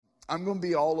I'm going to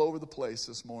be all over the place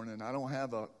this morning. I don't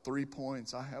have 3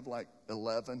 points. I have like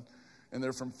 11, and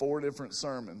they're from 4 different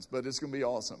sermons, but it's going to be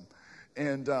awesome.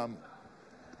 And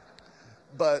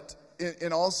but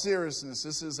in all seriousness,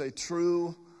 this is a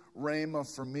true rhema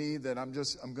for me that I'm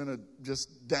going to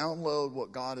just download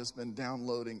what God has been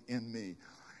downloading in me.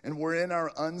 And we're in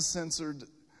our uncensored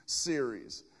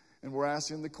series, and we're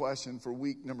asking the question for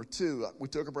week number 2. We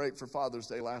took a break for Father's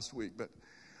Day last week, but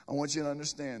I want you to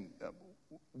understand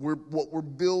what we're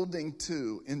building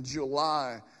to. In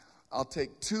July, I'll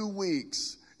take 2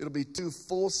 weeks. It'll be 2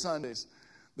 full Sundays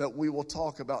that we will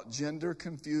talk about gender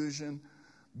confusion,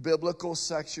 biblical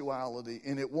sexuality,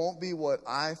 and it won't be what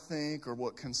I think or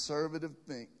what conservatives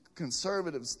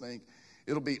think.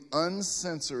 It'll be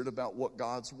uncensored about what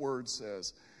God's word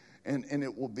says. And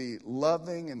it will be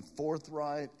loving and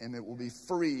forthright, and it will be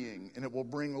freeing, and it will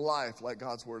bring life like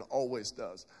God's word always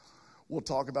does. We'll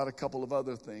talk about a couple of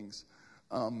other things.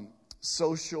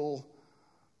 Social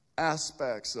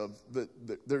aspects of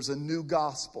there's a new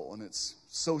gospel, and it's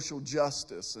social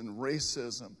justice and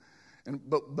racism.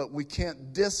 But we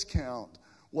can't discount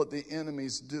what the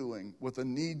enemy's doing with a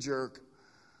knee-jerk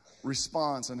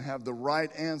response and have the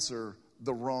right answer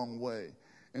the wrong way.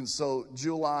 And so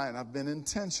July, and I've been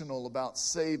intentional about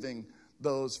saving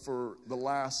those for the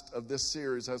last of this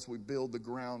series as we build the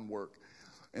groundwork.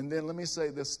 And then let me say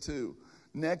this too.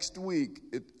 Next week,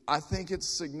 I think it's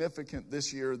significant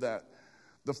this year that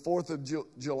the 4th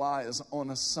of July is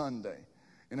on a Sunday.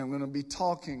 And I'm going to be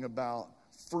talking about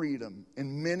freedom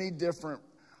in many different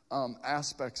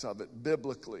aspects of it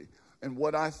biblically, and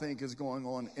what I think is going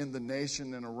on in the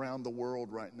nation and around the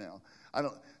world right now.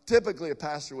 Typically a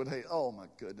pastor would hate, oh my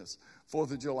goodness,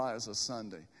 4th of July is a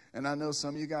Sunday. And I know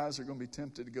some of you guys are going to be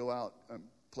tempted to go out and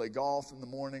play golf in the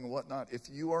morning and whatnot. If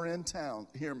you are in town,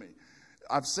 hear me.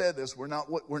 I've said this, we're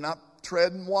not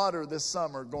treading water this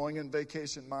summer, going in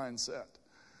vacation mindset.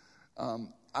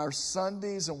 Our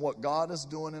Sundays and what God is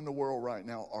doing in the world right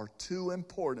now are too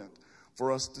important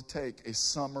for us to take a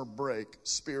summer break,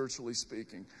 spiritually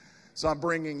speaking. So I'm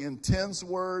bringing intense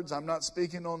words. I'm not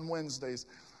speaking on Wednesdays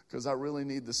because I really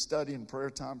need the study and prayer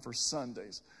time for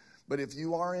Sundays. But if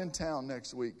you are in town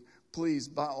next week, please,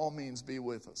 by all means, be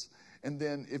with us. And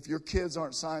then if your kids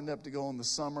aren't signed up to go on the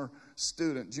summer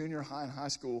student, junior high and high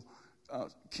school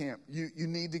camp, you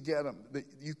need to get them.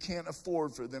 You can't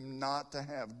afford for them not to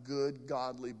have good,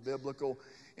 godly, biblical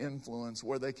influence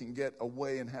where they can get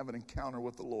away and have an encounter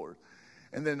with the Lord.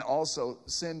 And then also,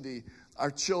 Cindy,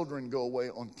 our children go away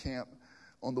on camp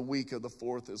on the week of the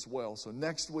 4th as well. So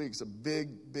next week's a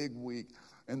big, big week.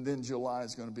 And then July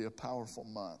is going to be a powerful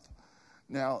month.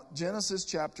 Now, Genesis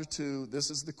chapter 2, this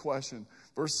is the question.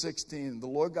 Verse 16, the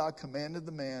Lord God commanded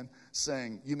the man,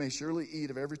 saying, you may surely eat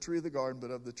of every tree of the garden,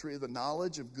 but of the tree of the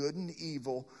knowledge of good and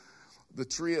evil, the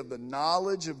tree of the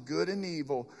knowledge of good and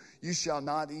evil, you shall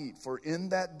not eat. For in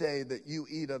that day that you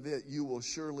eat of it, you will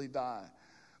surely die.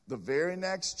 The very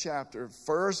next chapter,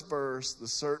 first verse, the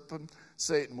serpent,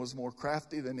 Satan, was more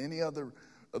crafty than any other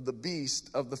of the beast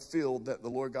of the field that the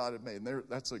Lord God had made. And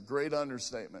that's a great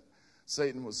understatement.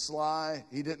 Satan was sly.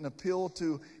 He didn't appeal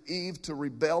to Eve to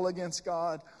rebel against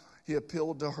God. He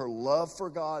appealed to her love for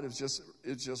God. It's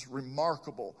just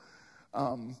remarkable.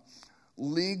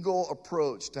 Legal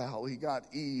approach to how he got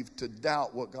Eve to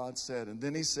doubt what God said. And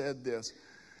then he said this.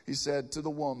 He said to the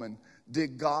woman,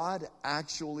 did God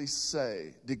actually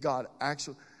say, did God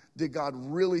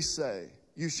really say,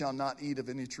 you shall not eat of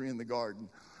any tree in the garden?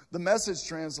 The Message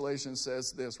translation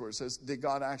says this, where it says, did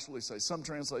God actually say? Some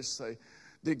translations say,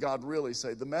 did God really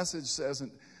say? The Message says,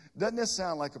 doesn't this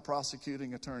sound like a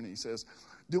prosecuting attorney? He says,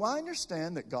 do I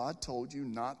understand that God told you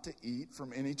not to eat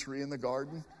from any tree in the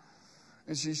garden?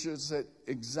 And she should have said,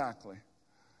 exactly.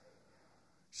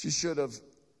 She should have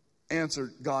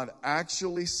answered, God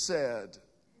actually said,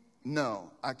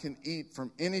 no, I can eat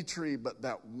from any tree but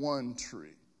that one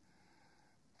tree.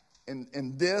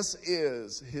 And this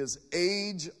is his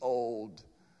age-old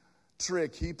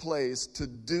trick he plays to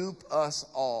dupe us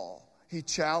all. He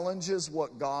challenges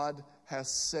what God has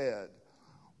said,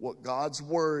 what God's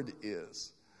word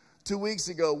is. 2 weeks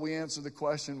ago, we answered the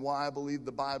question why I believe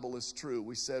the Bible is true.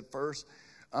 We said first,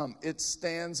 it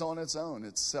stands on its own.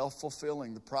 It's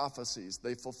self-fulfilling. The prophecies,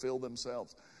 they fulfill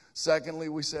themselves. Secondly,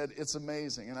 we said it's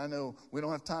amazing. And I know we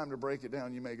don't have time to break it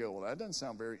down. You may go, well, that doesn't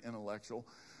sound very intellectual.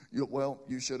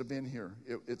 You should have been here.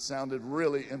 It sounded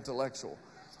really intellectual.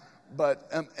 But,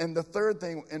 and the third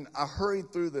thing, and I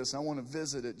hurried through this. I want to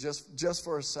visit it just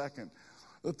for a second.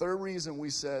 The third reason we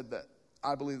said that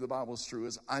I believe the Bible is true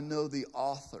is I know the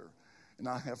author. And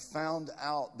I have found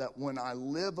out that when I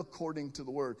live according to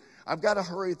the word, I've got to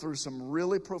hurry through some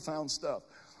really profound stuff.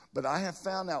 But I have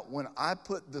found out when I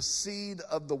put the seed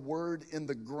of the word in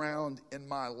the ground in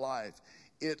my life,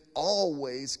 it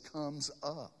always comes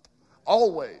up.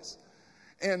 Always.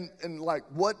 And like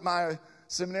what my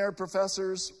seminary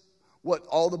professors, what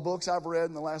all the books I've read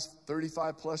in the last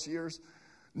 35 plus years,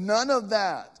 none of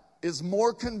that is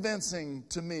more convincing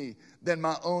to me than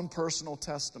my own personal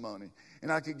testimony.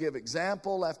 And I could give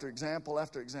example after example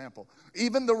after example.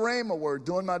 Even the Rhema word,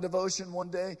 doing my devotion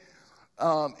one day,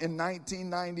 in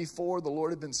 1994, the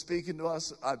Lord had been speaking to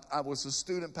us. I was a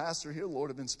student pastor here. The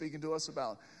Lord had been speaking to us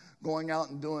about going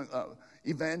out and doing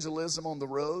evangelism on the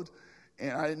road.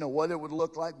 And I didn't know what it would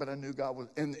look like, but I knew God was.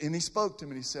 And he spoke to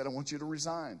me and he said, I want you to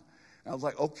resign. And I was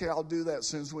like, okay, I'll do that as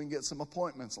soon as we can get some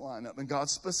appointments lined up. And God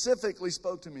specifically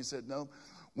spoke to me. He said, no,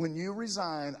 when you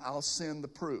resign, I'll send the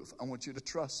proof. I want you to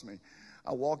trust me.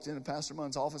 I walked into Pastor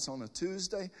Munn's office on a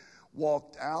Tuesday,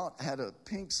 walked out, had a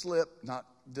pink slip, not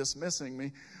dismissing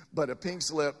me, but a pink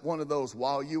slip, one of those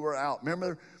while you were out.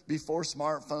 Remember before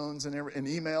smartphones and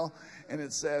email? And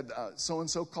it said,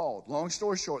 so-and-so called. Long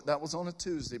story short, that was on a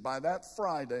Tuesday. By that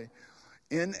Friday,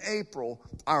 in April,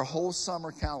 our whole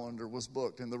summer calendar was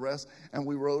booked and the rest, and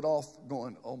we rode off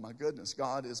going, oh my goodness,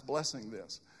 God is blessing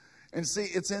this. And see,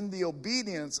 it's in the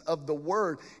obedience of the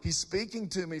word. He's speaking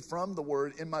to me from the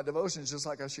word in my devotions, just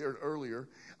like I shared earlier.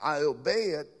 I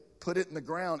obey it, put it in the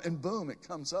ground, and boom, it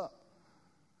comes up.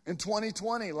 In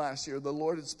 2020 last year, the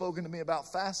Lord had spoken to me about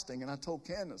fasting, and I told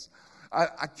Candace,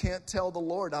 I can't tell the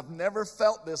Lord. I've never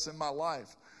felt this in my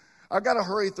life. I've got to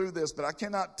hurry through this, but I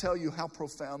cannot tell you how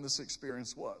profound this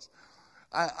experience was.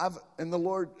 And the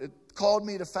Lord called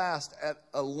me to fast at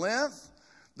a length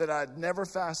that I'd never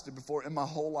fasted before in my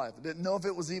whole life. I didn't know if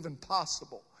it was even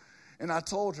possible. And I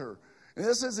told her, and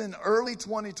this is in early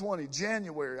 2020,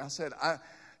 January, I said,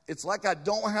 it's like I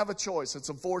don't have a choice. It's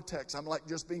a vortex. I'm like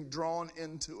just being drawn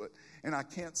into it, and I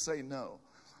can't say no.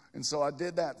 And so I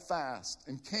did that fast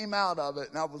and came out of it,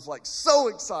 and I was like so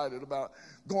excited about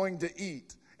going to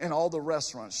eat, and all the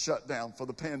restaurants shut down for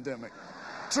the pandemic.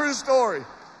 True story.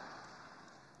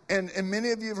 And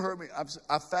many of you have heard me.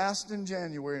 I fast in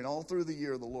January, and all through the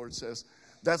year, the Lord says,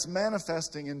 that's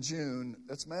manifesting in June.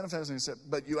 That's manifesting,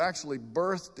 but you actually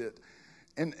birthed it.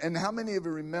 And how many of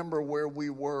you remember where we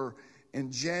were in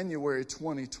January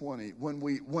 2020 when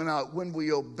we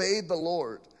obeyed the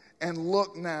Lord? And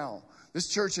look now, this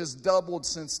church has doubled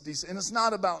since December. And it's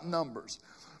not about numbers.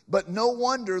 But no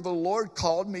wonder the Lord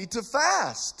called me to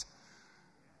fast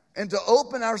and to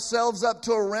open ourselves up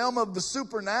to a realm of the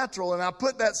supernatural. And I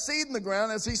put that seed in the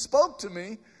ground as he spoke to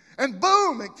me, and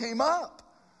boom, it came up.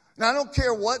 Now, I don't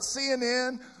care what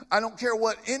CNN, I don't care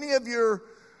what any of your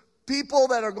people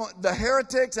that are going, the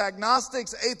heretics,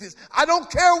 agnostics, atheists, I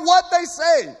don't care what they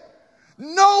say.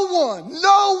 No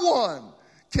one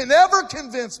can ever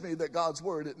convince me that God's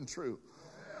word isn't true.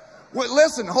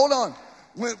 Listen, hold on.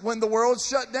 When the world's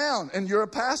shut down and you're a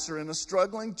pastor in a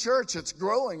struggling church, it's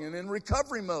growing and in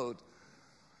recovery mode,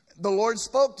 the Lord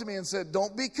spoke to me and said,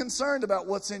 don't be concerned about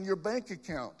what's in your bank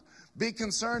account. Be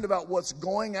concerned about what's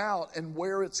going out and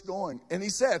where it's going. And he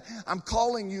said, I'm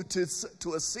calling you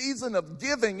to a season of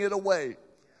giving it away.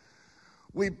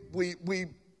 We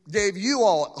gave you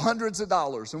all hundreds of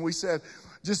dollars, and we said,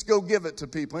 just go give it to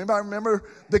people. Anybody remember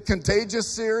the Contagious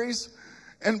series?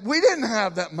 And we didn't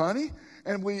have that money.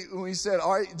 And we said,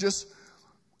 all right, just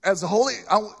as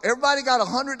everybody got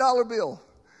 $100 bill.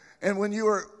 And when you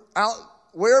were out,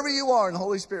 wherever you are, and the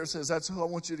Holy Spirit says, that's who I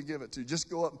want you to give it to. Just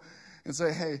go up and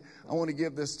say, hey, I want to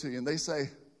give this to you. And they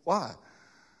say, why?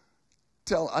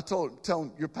 Tell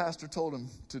them your pastor told him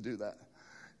to do that.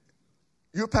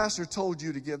 Your pastor told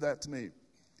you to give that to me.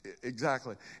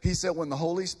 Exactly. He said, when the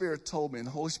Holy Spirit told me, and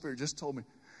the Holy Spirit just told me,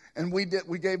 and we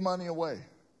gave money away.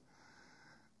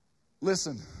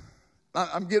 Listen,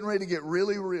 I'm getting ready to get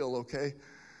really real, okay?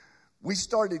 We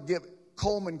started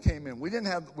Coleman came in. We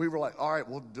were like, all right,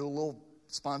 we'll do a little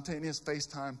spontaneous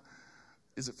FaceTime.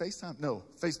 Is it FaceTime? No,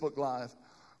 Facebook Live.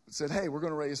 We said, hey, we're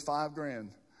going to raise $5,000.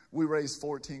 We raised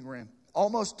 $14,000,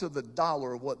 almost to the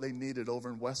dollar of what they needed over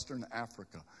in Western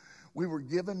Africa. We were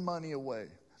giving money away.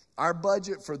 Our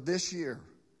budget for this year,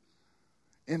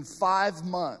 in 5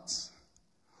 months,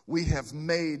 we have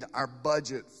made our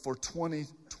budget for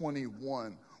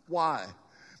 2021. Why?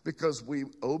 Because we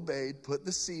obeyed, put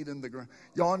the seed in the ground.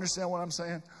 Y'all understand what I'm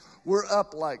saying? We're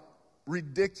up like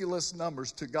ridiculous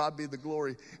numbers. To God be the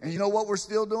glory. And you know what we're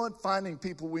still doing? Finding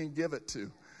people we can give it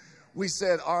to. We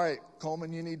said, all right,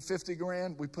 Coleman, you need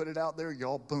 $50,000. We put it out there.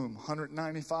 Y'all, boom,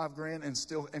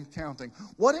 $195,000 and counting.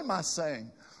 What am I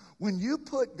saying? When you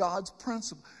put God's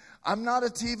principle, I'm not a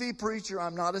TV preacher.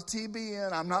 I'm not a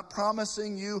TBN. I'm not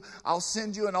promising you I'll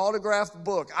send you an autographed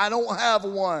book. I don't have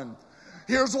one.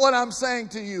 Here's what I'm saying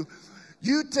to you.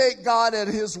 You take God at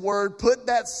his word, put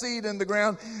that seed in the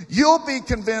ground, you'll be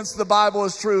convinced the Bible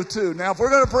is true too. Now, if we're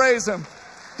going to praise him,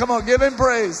 come on, give him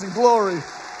praise and glory.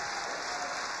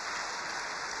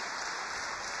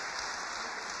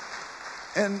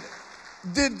 And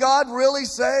did God really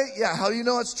say? Yeah, how do you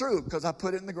know it's true? Because I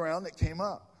put it in the ground, it came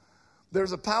up.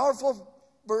 There's a powerful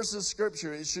verse of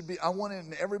scripture. It should be, I want it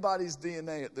in everybody's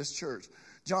DNA at this church.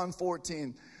 John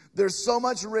 14. There's so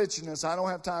much richness, I don't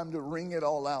have time to wring it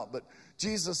all out. But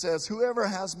Jesus says, whoever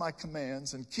has my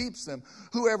commands and keeps them,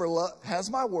 whoever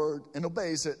has my word and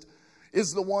obeys it,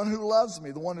 is the one who loves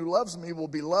me. The one who loves me will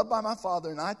be loved by my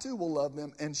Father, and I too will love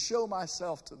them and show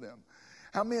myself to them.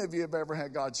 How many of you have ever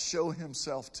had God show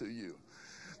himself to you?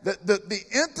 The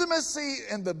intimacy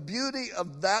and the beauty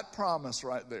of that promise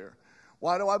right there.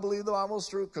 Why do I believe the Bible is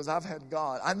true? Because I've had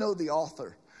God. I know the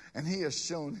author, and he has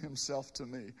shown himself to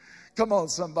me. Come on,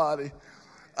 somebody.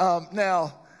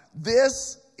 Now,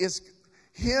 this is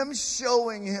him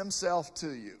showing himself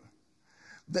to you.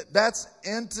 That's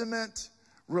intimate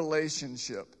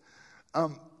relationship.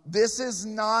 This is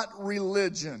not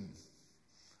religion.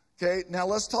 Okay, now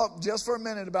let's talk just for a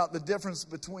minute about the difference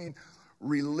between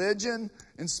religion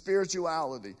and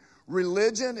spirituality.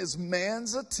 Religion is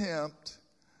man's attempt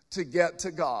to get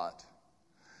to God.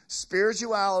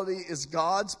 Spirituality is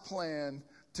God's plan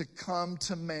to come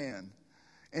to man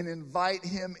and invite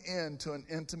him into an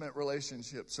intimate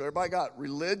relationship. So everybody got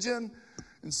religion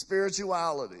and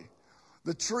spirituality.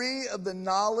 The tree of the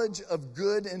knowledge of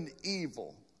good and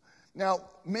evil. Now,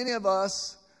 many of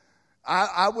us,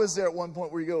 I was there at one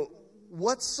point where you go,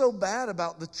 what's so bad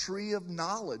about the tree of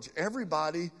knowledge?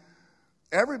 Everybody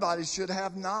should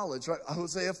have knowledge, right?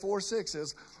 Hosea 4:6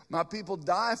 says, my people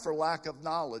die for lack of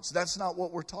knowledge. That's not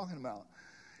what we're talking about.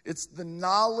 It's the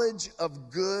knowledge of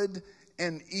good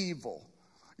and evil.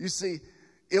 You see,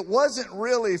 it wasn't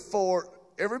really for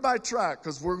everybody track,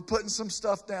 because we're putting some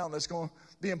stuff down that's going to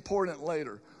be important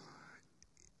later.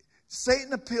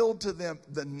 Satan appealed to them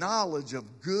the knowledge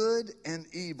of good and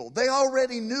evil. They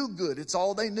already knew good. It's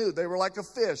all they knew. They were like a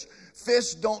fish.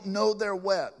 Fish don't know they're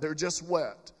wet. They're just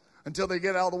wet until they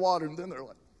get out of the water, and then they're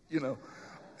like,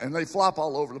 and they flop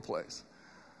all over the place.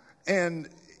 And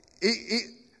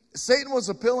Satan was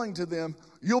appealing to them,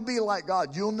 you'll be like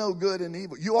God. You'll know good and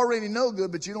evil. You already know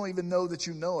good, but you don't even know that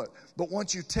you know it. But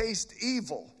once you taste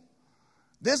evil,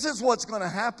 this is what's going to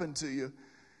happen to you.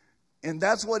 And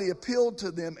that's what he appealed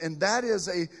to them. And that is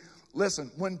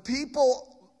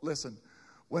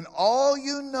when all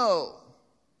you know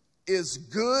is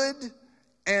good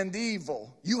and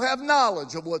evil, you have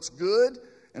knowledge of what's good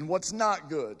and what's not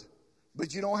good,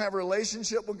 but you don't have a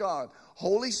relationship with God,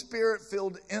 Holy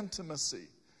Spirit-filled intimacy.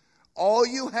 All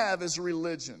you have is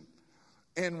religion,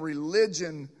 and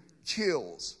religion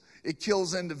kills. It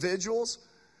kills individuals.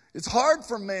 It's hard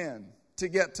for man to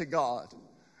get to God.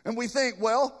 And we think,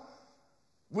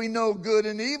 we know good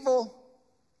and evil.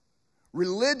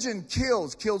 Religion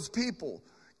kills people,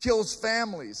 kills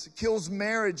families, kills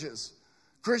marriages.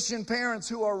 Christian parents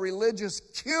who are religious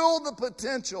kill the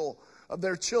potential of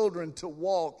their children to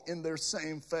walk in their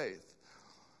same faith.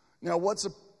 Now,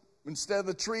 instead of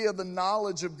the tree of the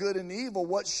knowledge of good and evil,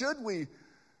 what should we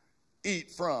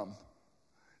eat from?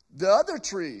 The other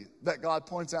tree that God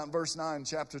points out in verse 9,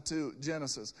 chapter 2,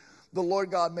 Genesis. The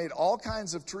Lord God made all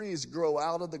kinds of trees grow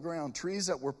out of the ground, trees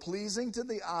that were pleasing to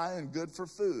the eye and good for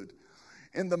food.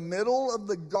 In the middle of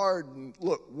the garden,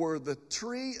 were the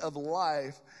tree of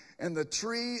life and the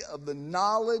tree of the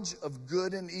knowledge of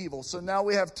good and evil. So now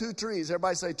we have two trees.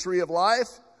 Everybody say tree of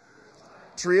life.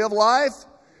 Tree of life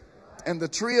and the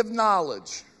tree of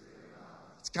knowledge.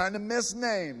 It's kind of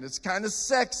misnamed. It's kind of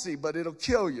sexy, but it'll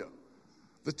kill you.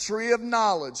 The tree of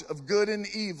knowledge of good and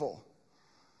evil.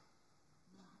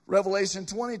 Revelation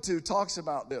 22 talks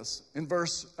about this in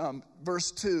verse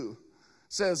 2.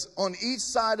 Says, on each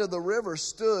side of the river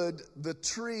stood the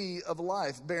tree of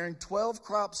life, bearing 12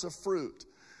 crops of fruit.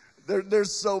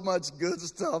 There's so much good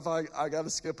stuff I got to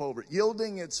skip over.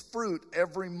 Yielding its fruit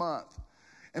every month.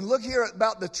 And look here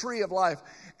about the tree of life.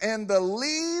 And the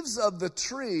leaves of the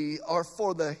tree are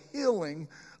for the healing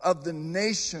of the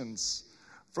nations,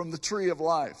 from the tree of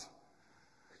life.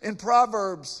 In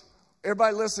Proverbs,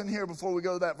 everybody listen here before we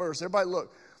go to that verse. Everybody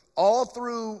look. All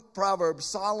through Proverbs,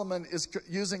 Solomon is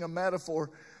using a metaphor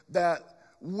that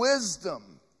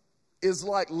wisdom is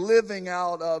like living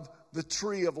out of the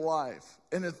tree of life.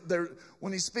 And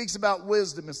when he speaks about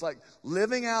wisdom, it's like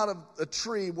living out of a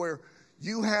tree where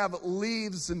you have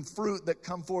leaves and fruit that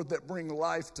come forth that bring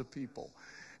life to people.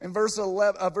 And verse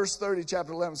 30,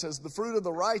 chapter 11 says, the fruit of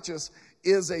the righteous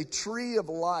is a tree of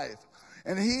life,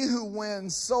 and he who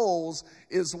wins souls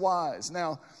is wise.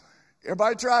 Now,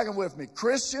 everybody tracking with me.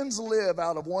 Christians live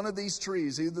out of one of these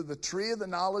trees, either the tree of the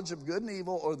knowledge of good and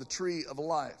evil or the tree of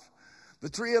life. The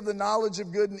tree of the knowledge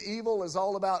of good and evil is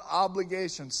all about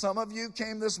obligation. Some of you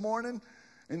came this morning,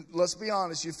 and let's be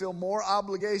honest, you feel more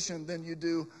obligation than you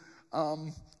do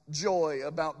joy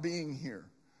about being here.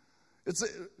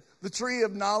 The tree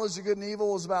of knowledge of good and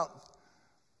evil is about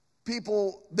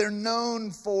people, they're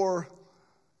known for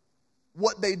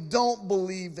what they don't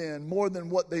believe in more than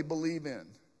what they believe in.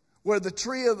 Where the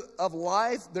tree of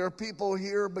life, there are people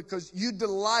here because you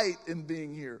delight in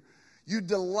being here. You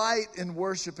delight in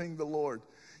worshiping the Lord.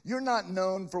 You're not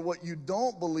known for what you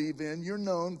don't believe in. You're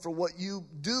known for what you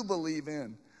do believe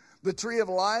in. The tree of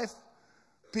life,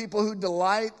 people who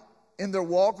delight in their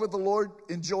walk with the Lord,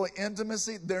 enjoy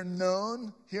intimacy. They're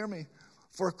known, hear me,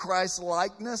 for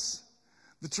Christlikeness.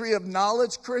 The tree of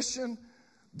knowledge, Christian,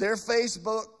 their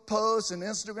Facebook posts and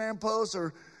Instagram posts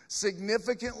are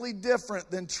significantly different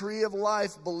than tree of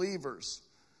life believers.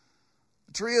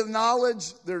 The tree of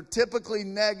knowledge, they're typically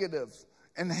negative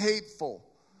and hateful.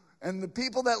 And the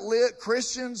people that live,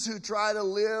 Christians who try to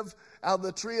live out of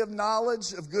the tree of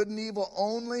knowledge of good and evil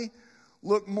only,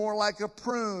 look more like a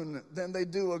prune than they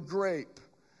do a grape.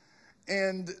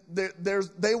 And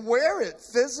they wear it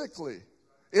physically.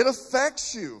 It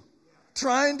affects you.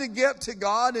 Trying to get to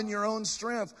God in your own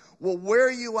strength will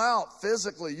wear you out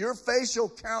physically. Your facial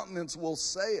countenance will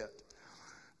say it.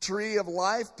 Tree of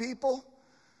life people,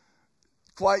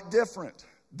 quite different.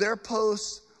 Their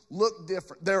posts look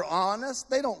different. They're honest.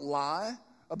 They don't lie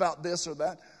about this or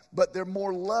that, but they're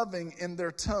more loving in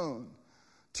their tone.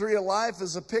 Tree of life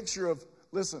is a picture of,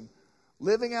 listen,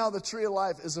 living out of the tree of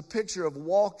life is a picture of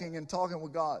walking and talking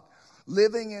with God.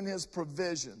 Living in his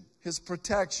provision, his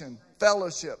protection,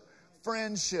 fellowship,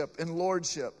 friendship, and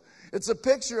lordship. It's a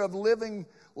picture of living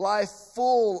life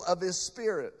full of his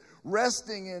spirit,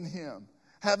 resting in him,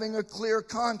 having a clear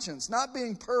conscience, not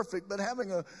being perfect, but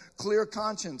having a clear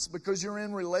conscience because you're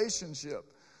in relationship.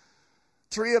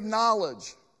 Tree of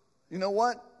knowledge. You know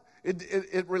what?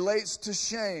 It relates to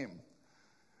shame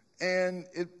and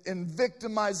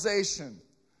victimization.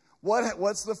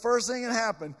 What's the first thing that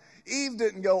happened? Eve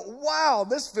didn't go, wow,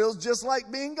 this feels just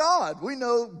like being God. We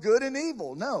know good and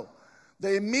evil. No.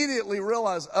 They immediately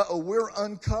realized, we're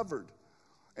uncovered.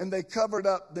 And they covered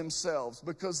up themselves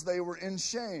because they were in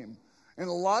shame. And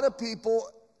a lot of people,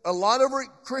 a lot of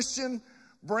Christian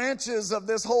branches of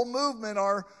this whole movement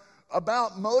are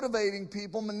about motivating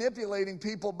people, manipulating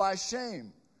people by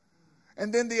shame.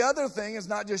 And then the other thing is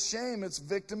not just shame, it's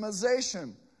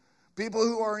victimization. People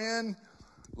who are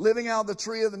living out the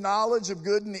tree of the knowledge of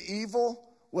good and evil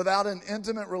without an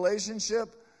intimate relationship,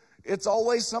 it's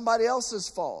always somebody else's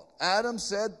fault. Adam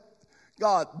said,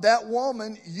 God, that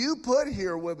woman you put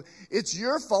here with, it's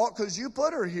your fault because you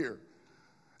put her here.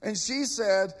 And she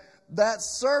said, that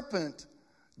serpent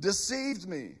deceived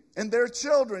me. And their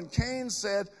children, Cain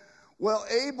said, well,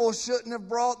 Abel shouldn't have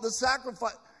brought the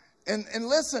sacrifice. And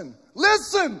listen,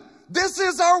 this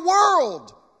is our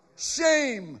world.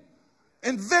 Shame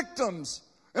and victims.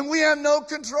 And we have no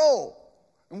control.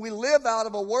 And we live out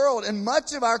of a world, and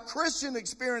much of our Christian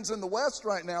experience in the West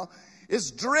right now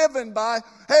is driven by,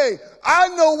 hey, I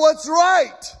know what's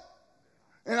right,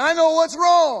 and I know what's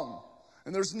wrong.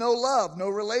 And there's no love, no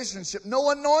relationship, no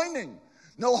anointing,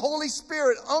 no Holy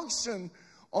Spirit unction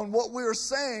on what we're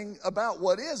saying about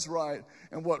what is right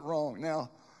and what wrong.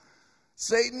 Now,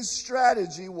 Satan's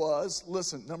strategy was,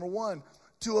 listen, number one,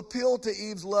 to appeal to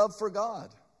Eve's love for God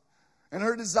and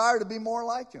her desire to be more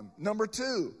like him. Number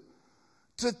two,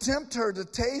 to tempt her to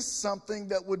taste something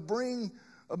that would bring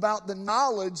about the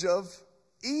knowledge of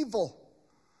evil.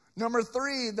 Number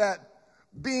three, that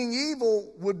being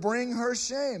evil would bring her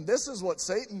shame. This is what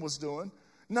Satan was doing.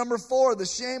 Number four, the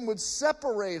shame would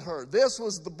separate her. This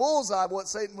was the bullseye of what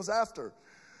Satan was after,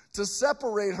 to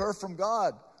separate her from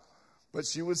God. But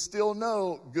she would still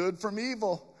know good from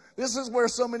evil. This is where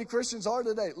so many Christians are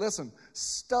today. Listen,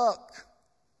 stuck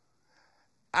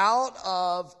out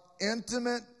of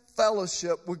intimate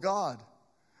fellowship with God,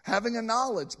 having a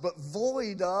knowledge, but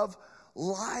void of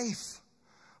life.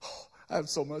 Oh, I have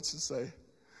so much to say.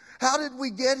 How did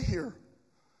we get here?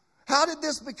 How did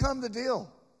this become the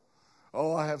deal?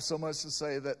 Oh, I have so much to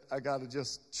say that I got to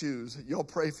just choose. Y'all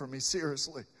pray for me,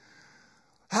 seriously.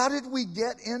 How did we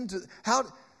get into, how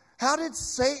did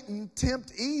Satan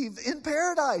tempt Eve in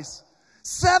paradise?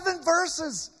 7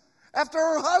 verses after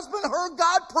her husband heard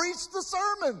God preach the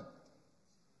sermon.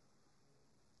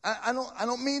 I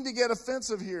don't mean to get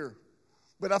offensive here,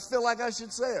 but I feel like I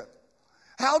should say it.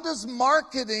 How does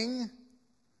marketing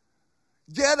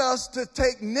get us to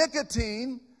take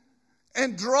nicotine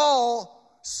and draw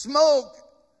smoke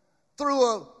through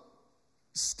a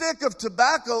stick of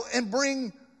tobacco and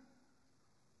bring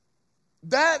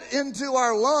that into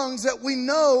our lungs that we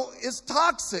know is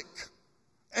toxic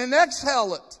and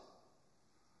exhale it.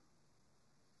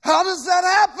 How does that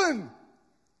happen?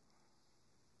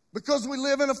 Because we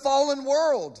live in a fallen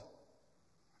world.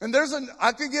 And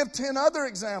I could give 10 other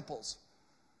examples.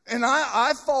 And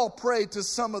I fall prey to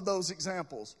some of those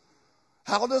examples.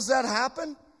 How does that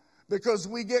happen? Because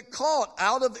we get caught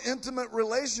out of intimate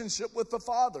relationship with the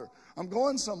Father. I'm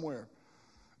going somewhere.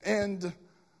 And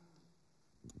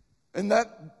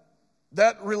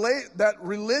that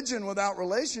religion without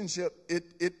relationship,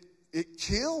 it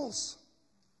kills.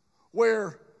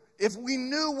 Where if we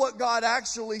knew what God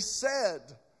actually said,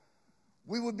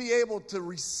 we would be able to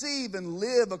receive and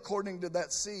live according to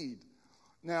that seed.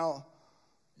 Now,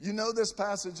 you know this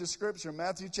passage of Scripture,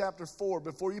 Matthew chapter 4.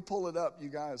 Before you pull it up, you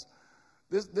guys,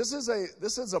 this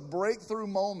is a breakthrough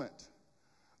moment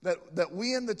that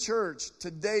we in the church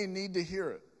today need to hear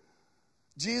it.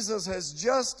 Jesus has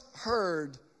just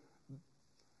heard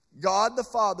God the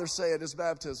Father say at his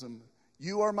baptism,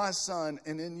 "You are my Son,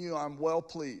 and in you I'm well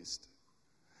pleased."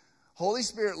 Holy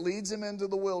Spirit leads him into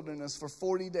the wilderness for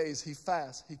 40 days. He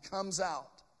fasts. He comes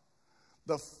out.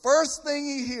 The first thing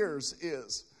he hears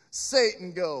is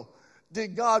Satan go,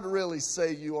 "Did God really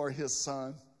say you are his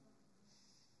son?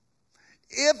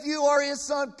 If you are his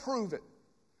son, prove it.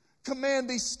 Command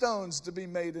these stones to be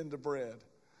made into bread."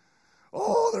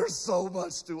 Oh, there's so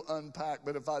much to unpack,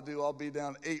 but if I do, I'll be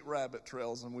down 8 rabbit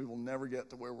trails and we will never get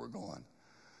to where we're going.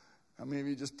 How many of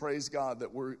you just praise God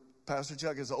that Pastor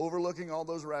Chuck is overlooking all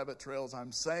those rabbit trails?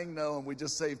 I'm saying no, and we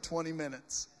just saved 20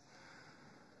 minutes.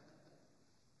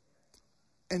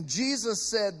 And Jesus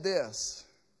said this,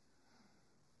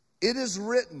 "It is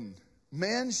written,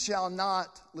 man shall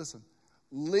not," listen,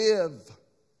 "live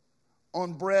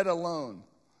on bread alone,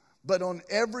 but on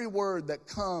every word that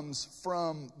comes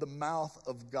from the mouth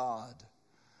of God."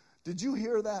 Did you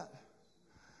hear that?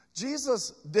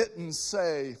 Jesus didn't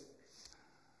say,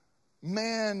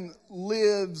 man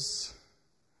lives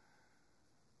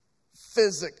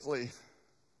physically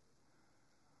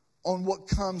on what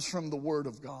comes from the Word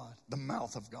of God, the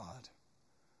mouth of God.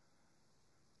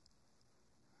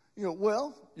 You know,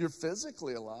 well, you're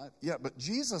physically alive. Yeah, but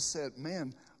Jesus said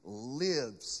man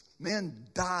lives. Man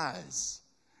dies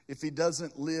if he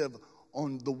doesn't live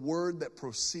on the word that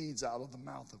proceeds out of the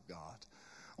mouth of God.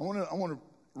 I want to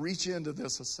reach into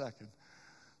this a second.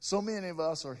 So many of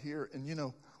us are here, and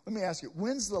let me ask you,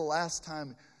 when's the last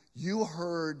time you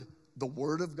heard the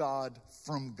word of God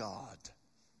from God?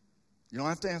 You don't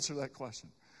have to answer that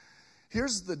question.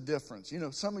 Here's the difference.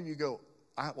 Some of you go,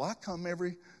 I come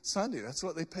every Sunday. That's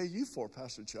what they pay you for,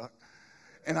 Pastor Chuck.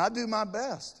 And I do my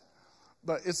best.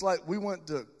 But it's like we went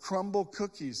to Crumble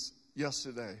Cookies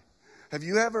yesterday. Have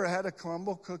you ever had a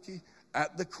crumble cookie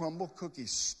at the crumble cookie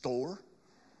store?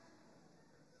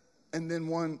 And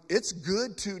then it's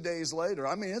good 2 days later.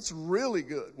 I mean, it's really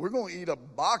good. We're going to eat a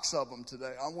box of them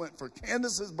today. I went for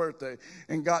Candace's birthday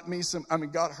and got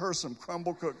her some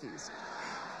crumble cookies.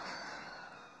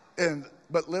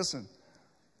 But listen,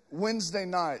 Wednesday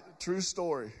night, true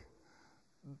story.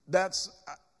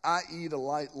 I eat a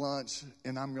light lunch,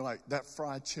 and I'm like, that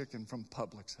fried chicken from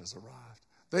Publix has arrived.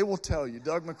 They will tell you.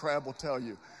 Doug McCrabb will tell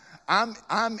you.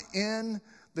 I'm in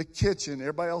the kitchen.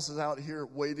 Everybody else is out here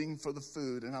waiting for the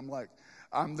food, and I'm like,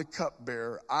 I'm the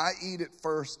cupbearer. I eat it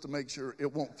first to make sure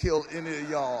it won't kill any of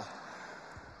y'all.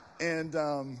 And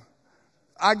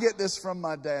I get this from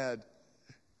my dad.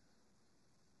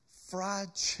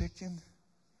 Fried chicken,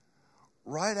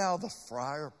 right out of the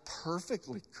fryer,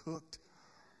 perfectly cooked.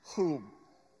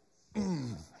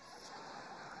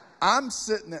 I'm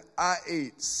sitting there. I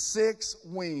ate 6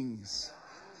 wings.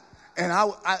 And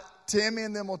Tammy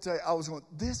and them will tell you, I was going,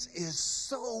 this is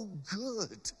so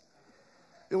good.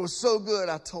 It was so good.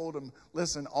 I told them,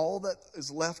 listen, all that is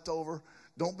left over,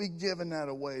 don't be giving that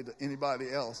away to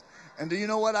anybody else. And do you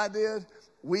know what I did?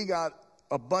 We got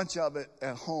a bunch of it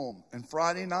at home. And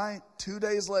Friday night, 2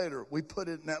 days later, we put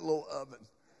it in that little oven.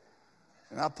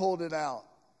 And I pulled it out.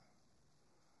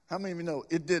 How many of you know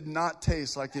it did not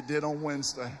taste like it did on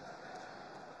Wednesday?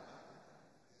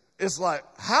 It's like,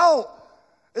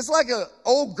 it's like an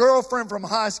old girlfriend from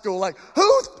high school. Like,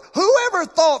 whoever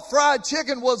thought fried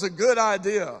chicken was a good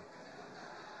idea?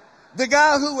 The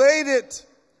guy who ate it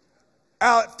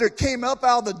after it came up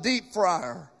out of the deep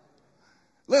fryer.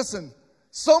 Listen,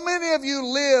 so many of you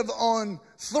live on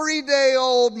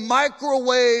 3-day-old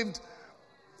microwaved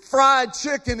fried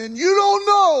chicken, and you don't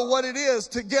know what it is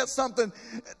to get something,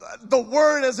 the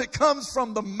word as it comes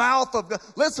from the mouth of God.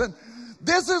 Listen,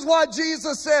 This is why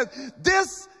Jesus said,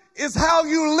 this is how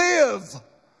you live.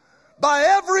 By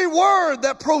every word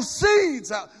that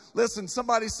proceeds out. Listen,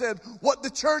 somebody said what the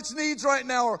church needs right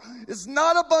now is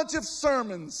not a bunch of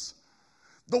sermons.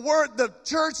 The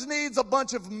church needs a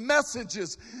bunch of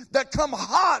messages that come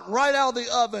hot right out of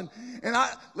the oven. And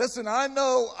I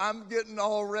know I'm getting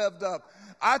all revved up.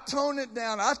 I toned it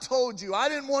down. I told you I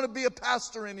didn't want to be a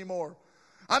pastor anymore.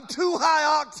 I'm too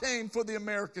high octane for the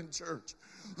American church.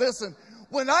 Listen,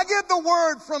 when I get the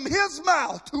word from his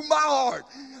mouth to my heart,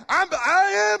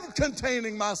 I am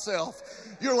containing myself.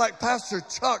 You're like, Pastor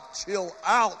Chuck, chill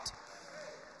out.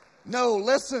 No,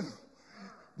 listen.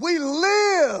 We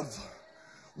live.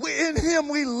 In him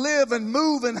we live and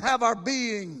move and have our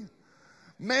being.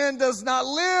 Man does not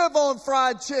live on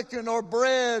fried chicken or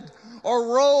bread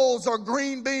or rolls or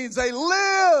green beans. They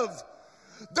live.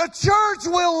 The church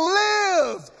will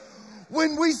live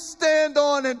when we stand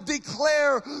on and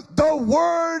declare the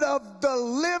word of the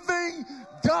living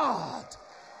God.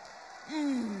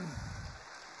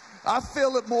 I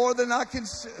feel it more than I can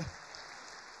say.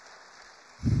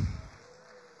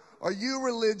 Are you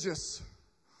religious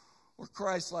or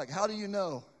Christlike? How do you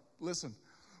know? Listen,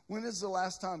 when is the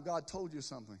last time God told you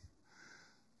something?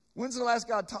 When's the last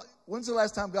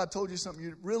time God told you something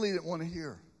you really didn't want to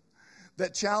hear?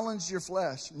 That challenged your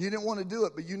flesh. You didn't want to do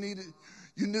it, but you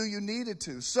knew you needed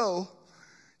to. So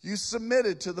you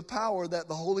submitted to the power that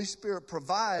the Holy Spirit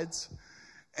provides,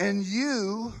 and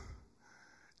you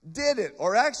did it.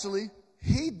 Or actually,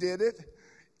 he did it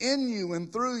in you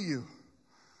and through you.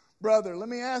 Brother, let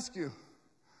me ask you,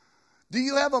 do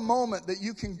you have a moment that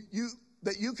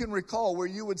you can recall where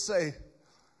you would say,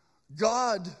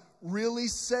 God really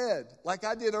said, like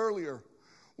I did earlier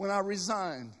when I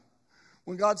resigned,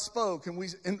 when God spoke and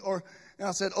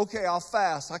I said, okay, I'll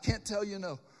fast. I can't tell you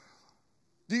no.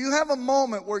 Do you have a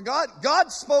moment where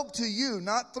God spoke to you,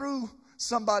 not through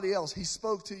somebody else? He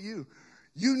spoke to you.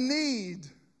 You need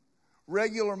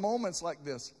regular moments like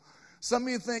this. Some of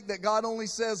you think that God only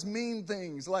says mean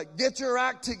things like, get your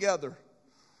act together.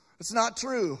 It's not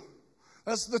true.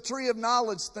 That's the tree of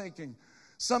knowledge thinking.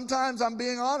 Sometimes, I'm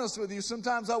being honest with you,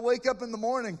 sometimes I wake up in the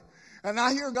morning and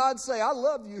I hear God say, I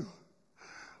love you.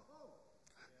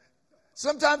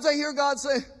 Sometimes I hear God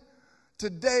say,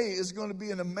 today is going to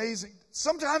be an amazing.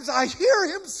 Sometimes I hear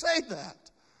him say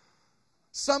that.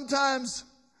 Sometimes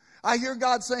I hear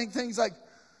God saying things like,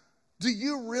 do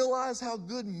you realize how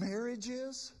good marriage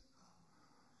is?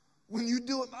 When you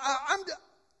do it,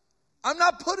 I'm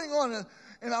not putting on it.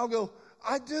 And I'll go,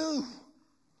 I do.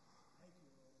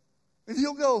 And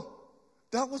he'll go,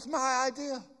 that was my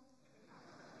idea.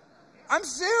 I'm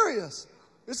serious.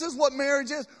 This is what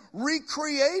marriage is.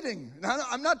 Recreating. Now,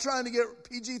 I'm not trying to get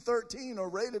PG-13 or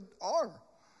rated R.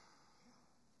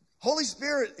 Holy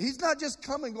Spirit, he's not just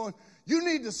coming going, you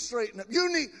need to straighten up.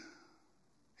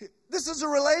 This is a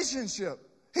relationship.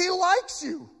 He likes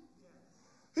you.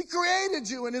 He created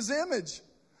you in his image.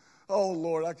 Oh,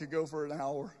 Lord, I could go for an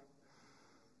hour.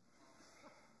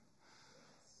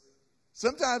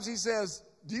 Sometimes he says,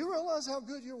 do you realize how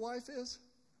good your wife is?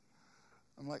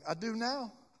 I'm like, I do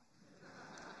now.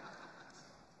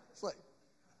 It's like,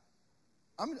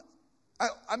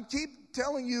 I'm keep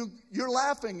telling you, you're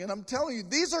laughing, and I'm telling you,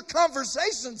 these are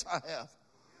conversations I have.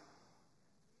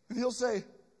 And he'll say,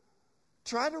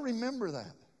 try to remember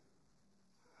that.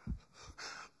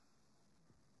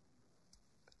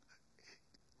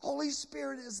 Holy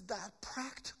Spirit is that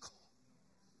practical.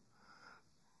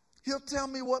 He'll tell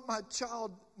me what my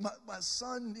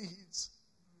son needs.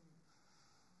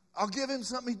 I'll give him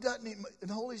something he doesn't need. And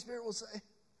the Holy Spirit will say,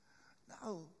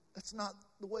 no, that's not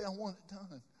the way I want it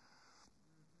done.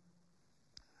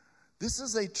 This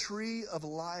is a tree of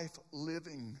life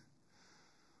living.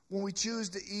 When we choose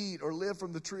to eat or live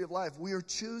from the tree of life, we are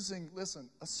choosing, listen,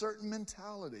 a certain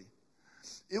mentality.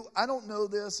 I don't know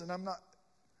this, and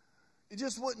it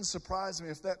just wouldn't surprise me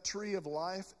if that tree of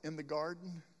life in the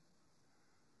garden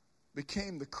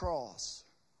became the cross.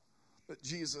 But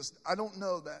Jesus, I don't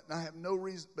know that, and I have no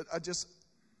reason, but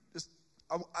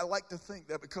I like to think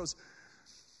that, because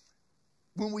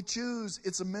when we choose,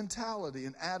 it's a mentality,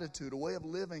 an attitude, a way of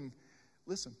living,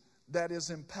 listen, that is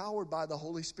empowered by the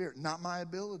Holy Spirit, not my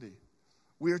ability.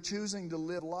 We are choosing to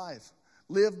live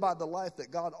by the life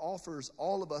that God offers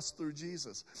all of us through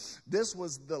Jesus. This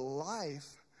was the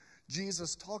life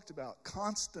Jesus talked about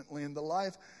constantly, in the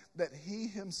life that he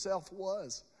himself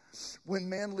was. When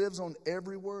man lives on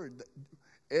every word,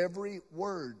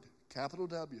 capital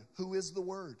W, who is the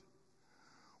Word?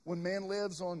 When man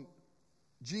lives on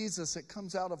Jesus, it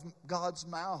comes out of God's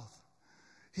mouth.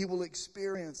 He will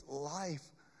experience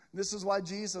life This is why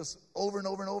Jesus, over and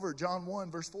over and over, John 1,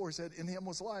 verse 4, he said, in him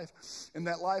was life, and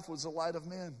that life was the light of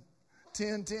men.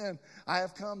 10:10, I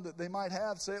have come that they might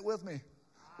have, say it with me,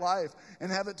 life, and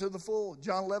have it to the full.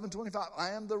 John 11:25,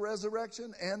 I am the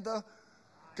resurrection and the,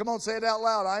 come on, say it out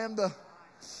loud, I am the,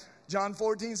 John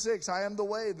 14:6, I am the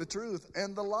way, the truth,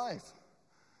 and the life.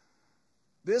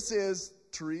 This is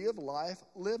tree of life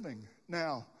living.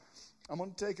 Now, I'm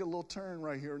going to take a little turn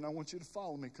right here, and I want you to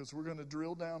follow me because we're going to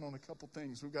drill down on a couple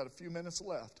things. We've got a few minutes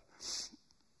left.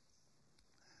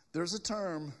 There's a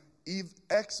term,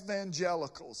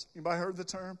 evangelicals. Anybody heard the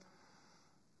term?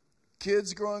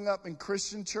 Kids growing up in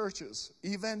Christian churches,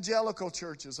 evangelical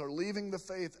churches, are leaving the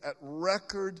faith at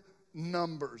record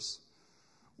numbers.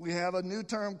 We have a new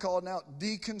term called now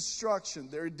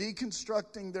deconstruction. They're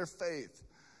deconstructing their faith.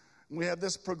 We have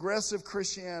this progressive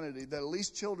Christianity that at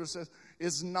least Childress says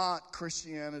is not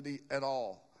Christianity at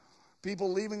all.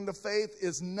 People leaving the faith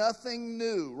is nothing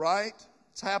new, right?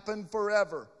 It's happened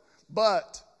forever.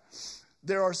 But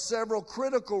there are several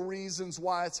critical reasons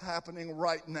why it's happening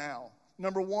right now.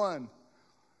 Number one,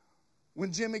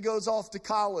 when Jimmy goes off to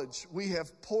college, we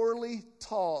have poorly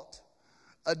taught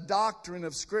a doctrine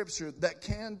of Scripture that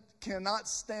cannot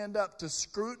stand up to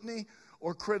scrutiny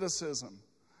or criticism.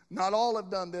 Not all have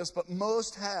done this, but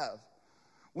most have.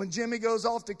 When Jimmy goes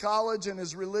off to college and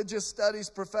his religious studies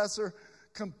professor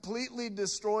completely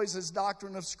destroys his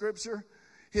doctrine of Scripture,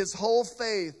 his whole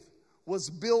faith was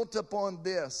built upon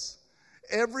this.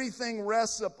 Everything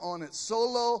rests upon it.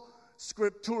 Solo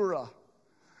scriptura.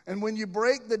 And when you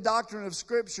break the doctrine of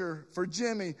Scripture for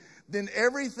Jimmy, then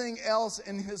everything else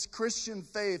in his Christian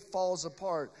faith falls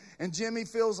apart. And Jimmy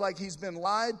feels like he's been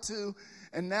lied to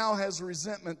and now has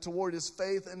resentment toward his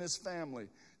faith and his family.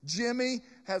 Jimmy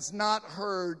has not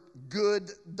heard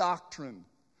good doctrine.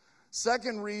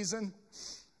 Second reason,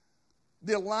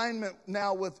 the alignment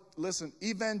now with, listen,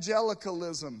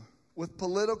 evangelicalism, with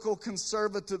political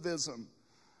conservatism,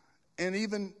 and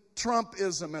even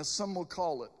Trumpism, as some will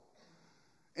call it.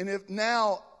 And if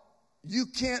now you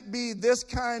can't be this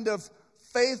kind of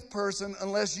faith person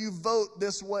unless you vote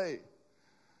this way.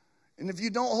 And if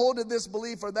you don't hold to this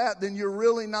belief or that, then you're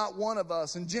really not one of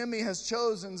us. And Jimmy has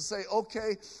chosen to say,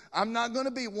 okay, I'm not going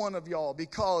to be one of y'all,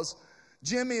 because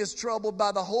Jimmy is troubled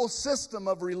by the whole system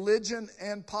of religion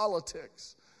and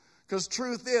politics. Because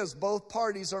truth is, both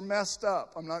parties are messed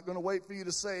up. I'm not going to wait for you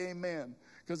to say amen,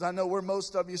 because I know where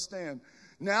most of you stand.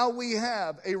 Now we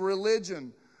have a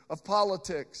religion of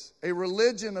politics, a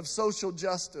religion of social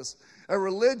justice, a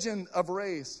religion of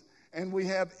race, and we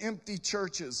have empty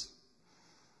churches.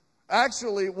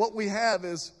 Actually, what we have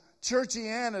is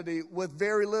churchianity with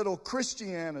very little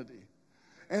Christianity.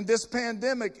 And this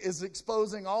pandemic is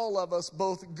exposing all of us,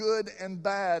 both good and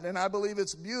bad. And I believe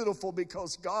it's beautiful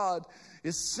because God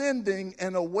is sending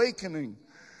an awakening.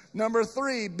 Number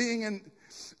three, being an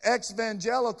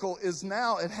evangelical is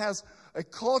now, it has a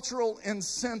cultural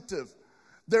incentive.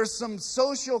 There's some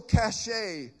social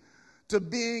cachet to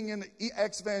being an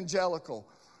evangelical.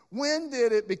 When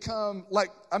did it become, like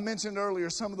I mentioned earlier,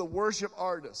 some of the worship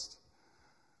artists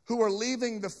who are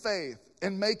leaving the faith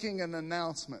and making an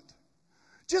announcement?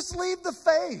 Just leave the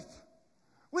faith.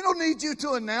 We don't need you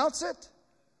to announce it.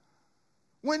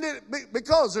 When did it,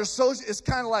 because they're so, it's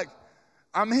kind of like,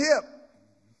 I'm hip.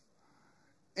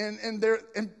 And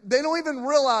they don't even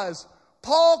realize,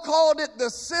 Paul called it the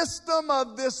system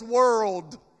of this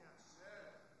world.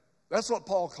 That's what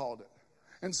Paul called it.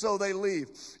 And so they leave.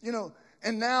 You know,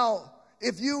 and now,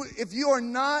 if you are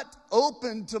not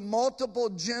open to multiple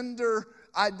gender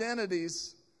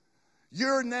identities,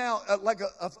 you're now like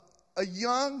a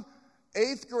young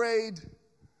 8th grade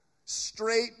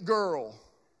straight girl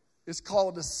is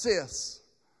called a cis.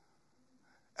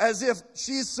 As if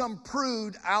she's some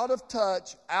prude, out of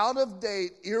touch, out of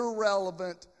date,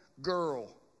 irrelevant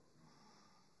girl.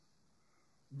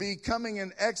 Becoming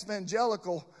an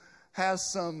evangelical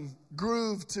has some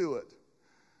groove to it.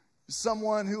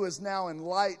 Someone who is now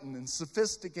enlightened and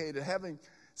sophisticated, having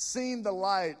seen the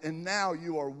light, and now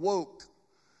you are woke.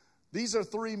 These are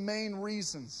three main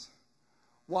reasons.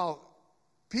 While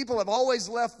people have always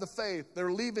left the faith,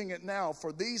 they're leaving it now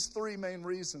for these three main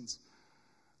reasons.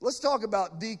 Let's talk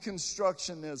about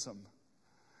deconstructionism.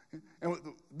 And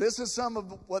this is some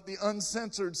of what the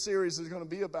Uncensored series is going to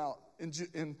be about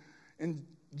in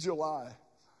July.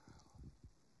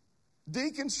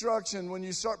 Deconstruction, when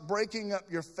you start breaking up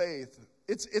your faith,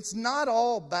 it's not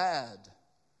all bad.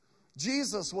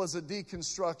 Jesus was a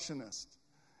deconstructionist.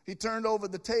 He turned over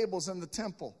the tables in the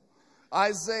temple.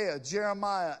 Isaiah,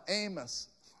 Jeremiah, Amos,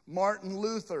 Martin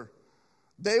Luther,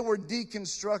 they were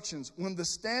deconstructions. When the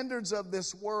standards of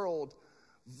this world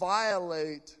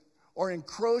violate or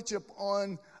encroach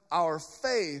upon our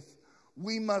faith,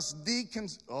 we must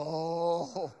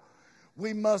deconstruct.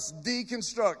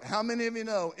 How many of you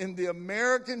know in the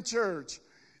American church,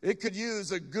 it could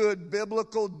use a good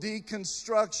biblical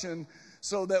deconstruction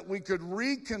so that we could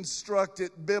reconstruct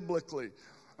it biblically?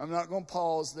 I'm not going to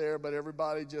pause there, but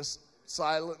everybody just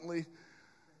silently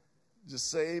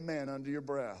just say amen under your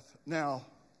breath. Now,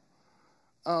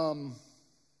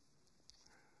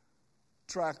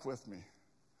 track with me.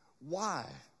 Why?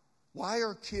 Why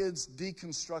are kids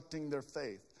deconstructing their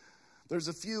faith? There's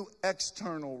a few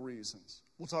external reasons.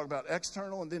 We'll talk about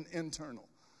external and then internal.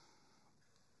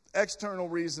 External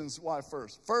reasons why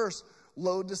first. First,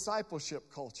 low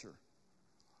discipleship culture.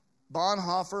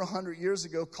 Bonhoeffer 100 years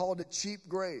ago called it cheap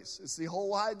grace. It's the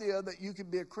whole idea that you can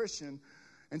be a Christian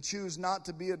and choose not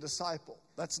to be a disciple.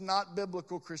 That's not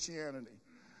biblical Christianity.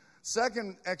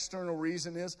 Second external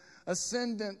reason is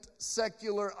ascendant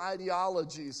secular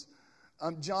ideologies.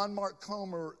 John Mark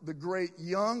Comer, the great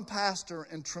young pastor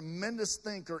and tremendous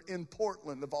thinker in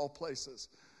Portland, of all places,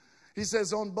 he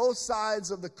says on both sides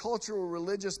of the cultural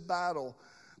religious battle,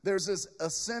 there's this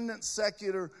ascendant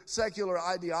secular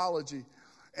ideology,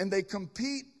 and they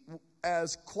compete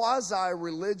as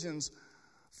quasi-religions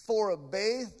for a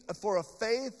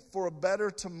faith for a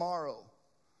better tomorrow.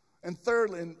 And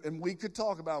thirdly, and we could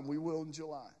talk about them, we will in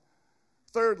July.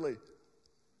 Thirdly,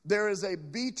 there is a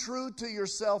be true to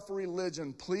yourself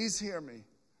religion. Please hear me.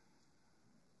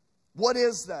 What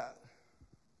is that?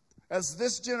 As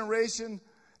this generation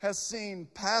has seen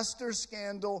pastor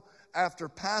scandal after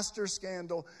pastor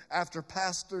scandal after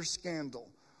pastor scandal,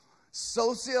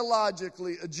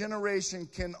 sociologically, a generation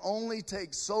can only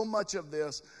take so much of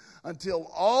this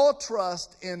until all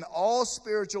trust in all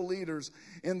spiritual leaders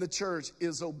in the church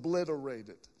is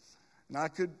obliterated. And I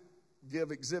could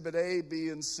give exhibit A, B,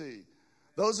 and C.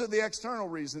 Those are the external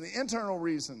reasons. The internal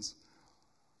reasons,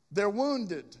 they're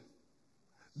wounded.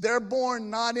 They're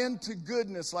born not into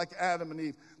goodness like Adam and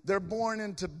Eve. They're born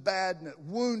into badness,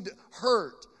 wounded,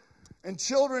 hurt. And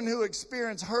children who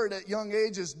experience hurt at young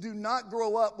ages do not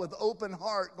grow up with open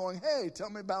heart going, hey, tell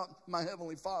me about my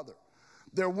Heavenly Father.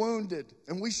 They're wounded,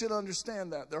 and we should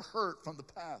understand that. They're hurt from the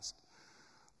past.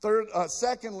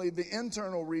 Secondly, the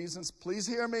internal reasons. Please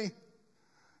hear me.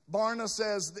 Barna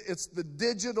says it's the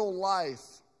digital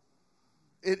life.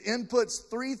 It inputs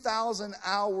 3,000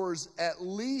 hours at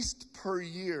least per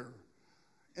year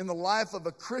in the life of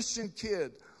a Christian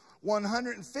kid,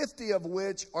 150 of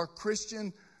which are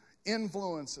Christian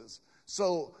influences.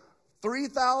 So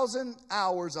 3,000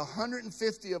 hours,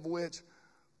 150 of which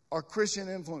are Christian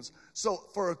influence. So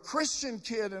for a Christian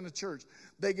kid in a church,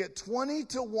 they get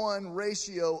 20-to-1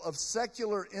 ratio of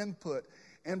secular input.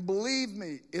 And believe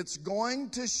me, it's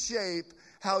going to shape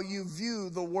how you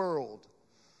view the world.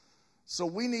 So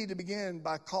we need to begin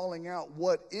by calling out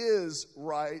what is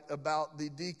right about the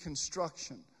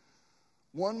deconstruction.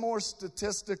 One more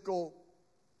statistical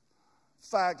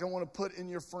fact I want to put in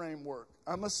your framework.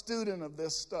 I'm a student of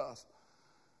this stuff.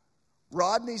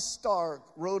 Rodney Stark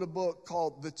wrote a book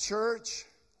called The Church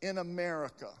in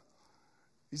America.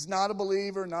 He's not a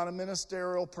believer, not a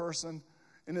ministerial person.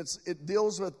 And it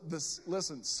deals with this,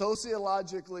 listen, the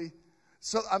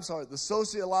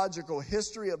sociological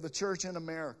history of the church in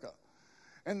America.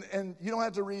 And you don't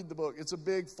have to read the book. It's a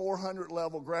big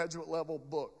 400-level, graduate-level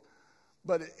book.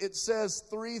 But it says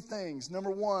three things. Number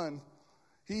one,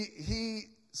 he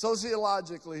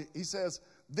sociologically, he says,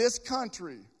 this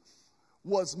country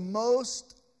was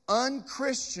most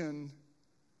unchristian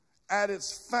at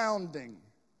its founding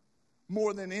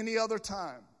more than any other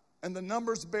time. And the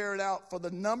numbers bear it out for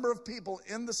the number of people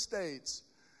in the States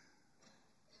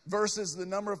versus the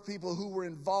number of people who were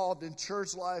involved in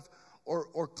church life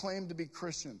or claimed to be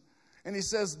Christian. And he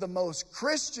says the most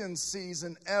Christian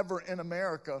season ever in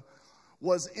America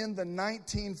was in the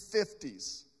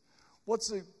 1950s. What's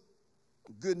the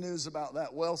good news about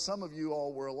that? Well, some of you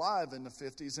all were alive in the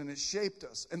 50s, and it shaped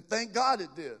us. And thank God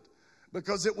it did,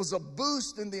 because it was a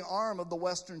boost in the arm of the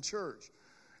Western church.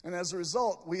 And as a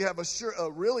result, we have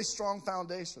a really strong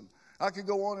foundation. I could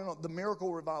go on and on. The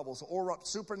miracle revivals, or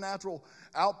supernatural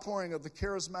outpouring of the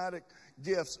charismatic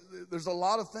gifts. There's a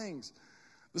lot of things.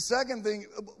 The second thing,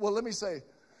 well, let me say,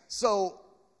 so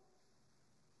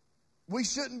we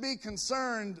shouldn't be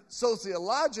concerned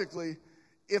sociologically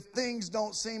if things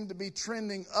don't seem to be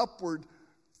trending upward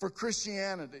for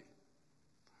Christianity.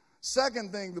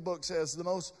 Second thing the book says, the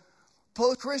most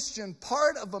post-Christian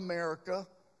part of America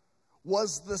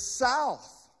was the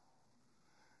South.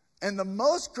 And the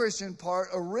most Christian part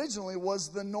originally was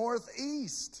the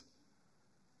Northeast.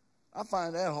 I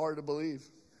find that hard to believe.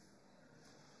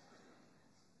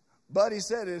 But he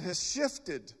said it has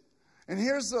shifted. And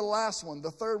here's the last one,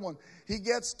 the third one. He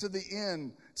gets to the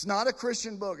end. It's not a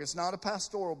Christian book. It's not a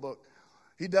pastoral book.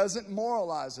 He doesn't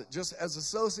moralize it. Just as a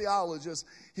sociologist,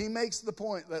 he makes the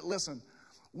point that, listen,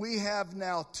 we have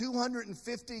now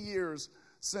 250 years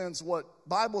since what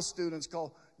Bible students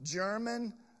call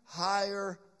German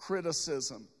higher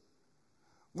criticism,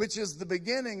 which is the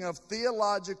beginning of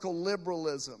theological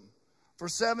liberalism. For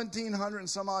 1,700 and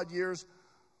some odd years,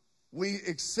 we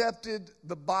accepted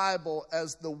the Bible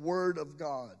as the Word of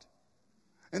God.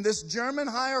 And this German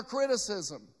higher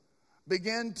criticism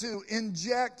began to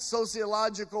inject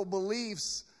sociological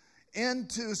beliefs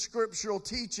into scriptural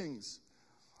teachings.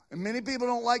 And many people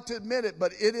don't like to admit it,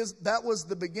 but that was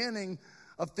the beginning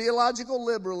of theological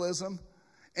liberalism,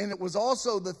 and it was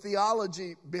also the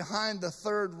theology behind the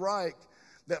Third Reich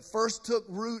that first took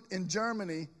root in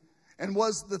Germany and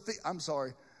was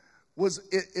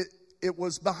it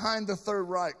was behind the Third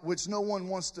Reich, which no one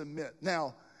wants to admit.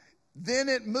 Now, then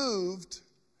it moved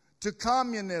to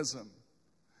communism.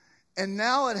 And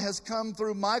now it has come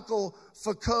through Michael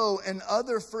Foucault and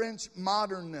other French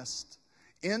modernists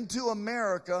into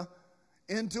America,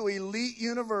 into elite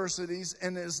universities,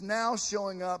 and is now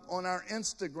showing up on our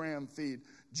Instagram feed.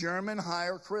 German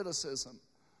higher criticism.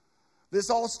 This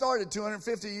all started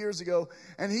 250 years ago,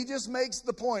 and he just makes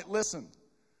the point, listen,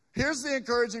 here's the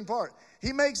encouraging part.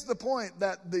 He makes the point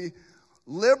that the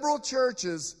liberal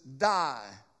churches die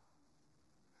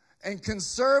and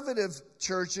conservative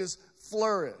churches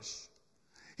flourish.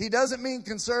 He doesn't mean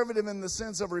conservative in the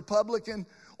sense of Republican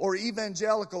or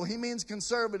evangelical. He means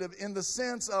conservative in the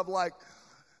sense of like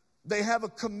they have a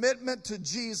commitment to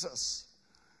Jesus,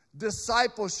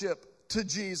 discipleship to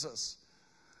Jesus.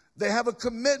 They have a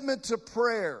commitment to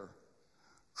prayer,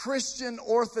 Christian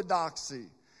orthodoxy,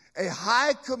 a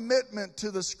high commitment to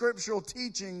the scriptural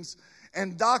teachings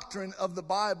and doctrine of the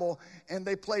Bible, and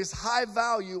they place high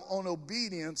value on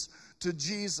obedience to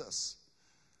Jesus.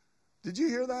 Did you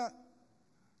hear that?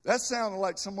 That sounded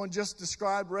like someone just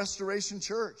described Restoration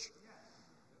Church.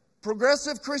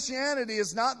 Progressive Christianity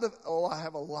is not I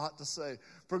have a lot to say.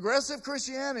 Progressive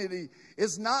Christianity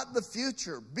is not the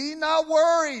future. Be not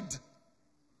worried.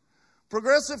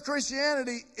 Progressive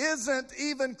Christianity isn't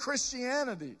even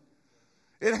Christianity.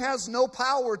 It has no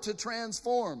power to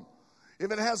transform.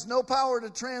 If it has no power to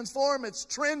transform, it's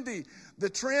trendy. The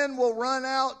trend will run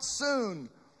out soon.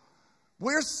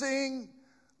 We're seeing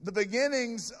the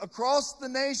beginnings across the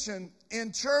nation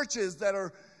in churches that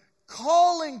are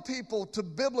calling people to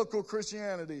biblical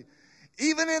Christianity.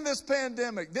 Even in this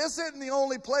pandemic, this isn't the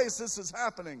only place this is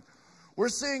happening. We're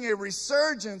seeing a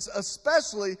resurgence,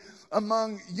 especially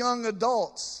among young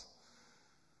adults.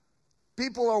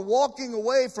 People are walking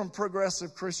away from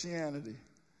progressive Christianity.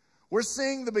 We're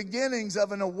seeing the beginnings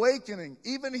of an awakening,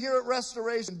 even here at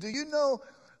Restoration. Do you know,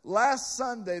 last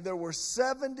Sunday there were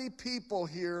 70 people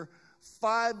here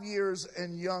 5 years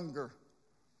and younger.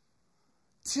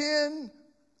 10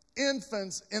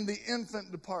 infants in the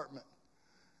infant department.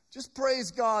 Just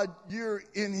praise God you're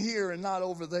in here and not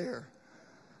over there.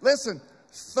 Listen,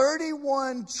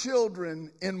 31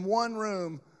 children in one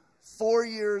room, 4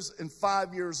 years and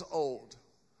 5 years old.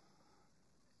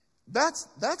 That's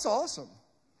awesome.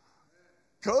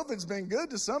 COVID's been good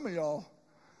to some of y'all.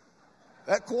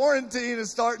 That quarantine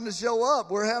is starting to show up.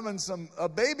 We're having a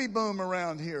baby boom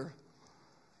around here.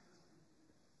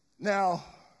 Now,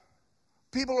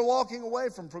 people are walking away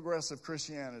from progressive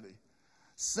Christianity.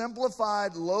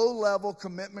 Simplified, low-level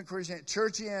commitment Christianity,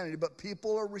 churchianity, but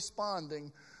people are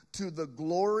responding to the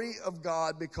glory of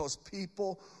God because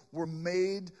people were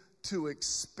made to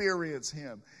experience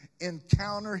Him,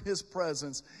 encounter His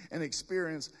presence, and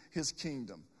experience His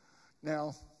kingdom.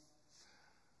 Now,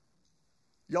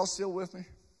 y'all still with me?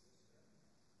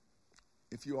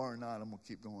 If you are or not, I'm going to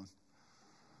keep going.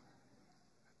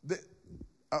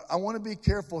 I want to be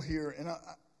careful here, and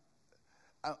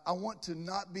I want to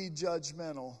not be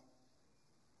judgmental.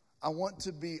 I want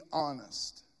to be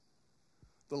honest.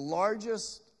 The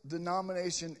largest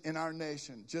denomination in our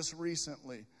nation, just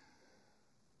recently,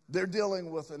 they're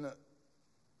dealing with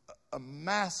a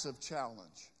massive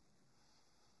challenge.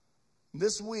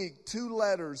 This week, 2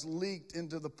 letters leaked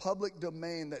into the public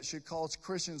domain that should cause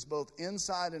Christians both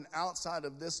inside and outside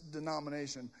of this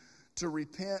denomination to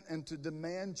repent and to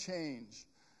demand change.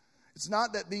 It's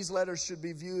not that these letters should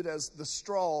be viewed as the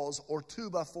straws or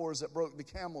 2x4s that broke the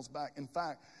camel's back. In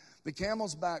fact, the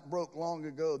camel's back broke long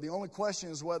ago. The only question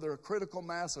is whether a critical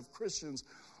mass of Christians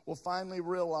will finally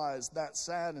realize that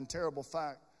sad and terrible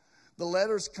fact. The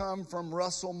letters come from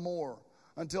Russell Moore.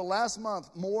 Until last month,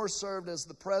 Moore served as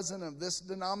the president of this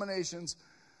denomination's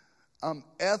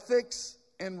Ethics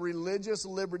and Religious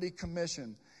Liberty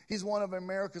Commission. He's one of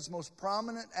America's most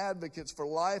prominent advocates for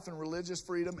life and religious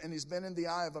freedom, and he's been in the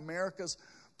eye of America's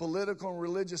political and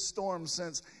religious storm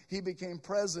since he became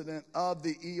president of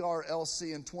the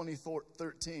ERLC in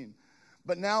 2013.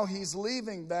 But now he's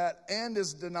leaving that and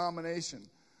his denomination.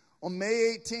 On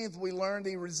May 18th, we learned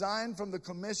he resigned from the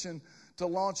commission to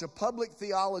launch a public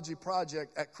theology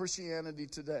project at Christianity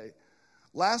Today.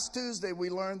 Last Tuesday, we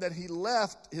learned that he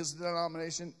left his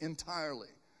denomination entirely.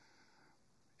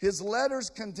 His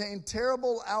letters contain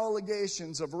terrible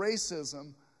allegations of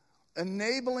racism,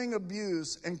 enabling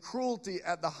abuse and cruelty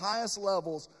at the highest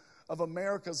levels of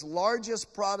America's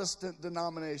largest Protestant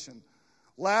denomination.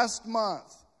 Last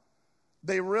month,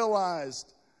 they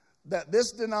realized that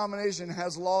this denomination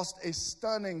has lost a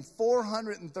stunning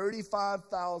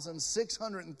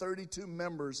 435,632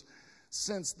 members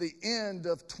since the end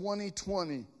of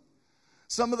 2020.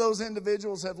 Some of those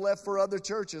individuals have left for other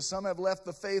churches. Some have left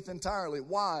the faith entirely.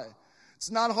 Why? It's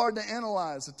not hard to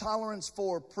analyze. A tolerance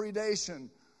for predation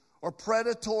or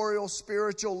predatorial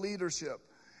spiritual leadership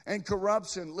and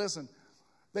corruption, listen,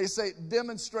 they say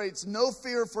demonstrates no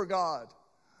fear for God,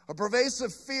 a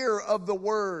pervasive fear of the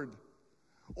word,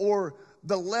 or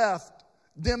the left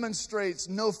demonstrates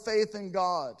no faith in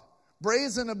God.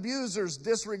 Brazen abusers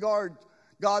disregard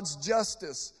God's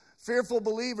justice. Fearful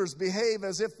believers behave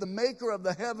as if the maker of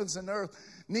the heavens and earth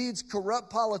needs corrupt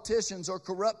politicians or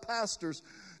corrupt pastors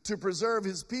to preserve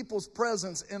his people's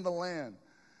presence in the land.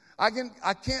 I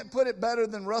can't put it better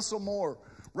than Russell Moore.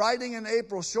 Writing in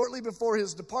April, shortly before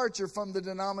his departure from the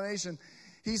denomination,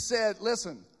 he said,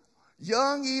 listen,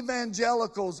 young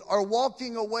evangelicals are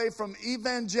walking away from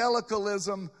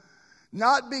evangelicalism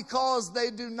not because they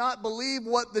do not believe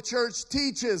what the church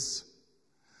teaches,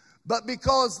 but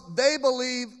because they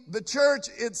believe the church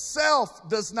itself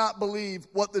does not believe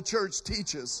what the church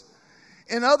teaches.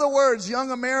 In other words,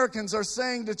 young Americans are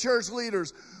saying to church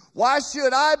leaders, why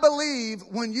should I believe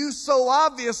when you so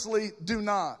obviously do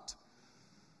not?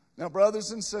 Now,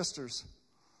 brothers and sisters,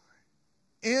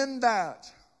 in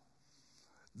that,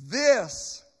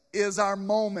 this is our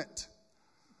moment.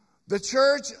 The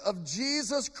church of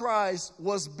Jesus Christ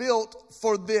was built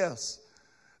for this.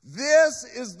 This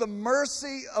is the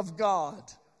mercy of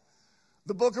God.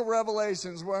 The book of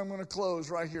Revelation is where I'm going to close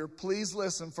right here. Please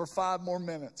listen for 5 more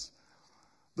minutes.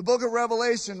 The book of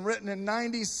Revelation, written in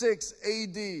 96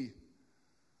 AD.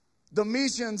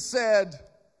 Domitian said,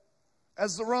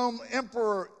 as the Roman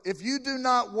emperor, if you do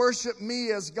not worship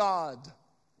me as God,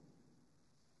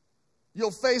 you'll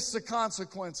face the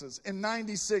consequences. In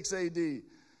 96 AD.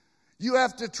 You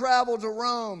have to travel to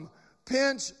Rome,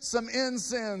 pinch some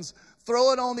incense,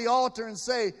 throw it on the altar and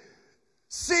say,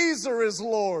 Caesar is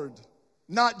Lord,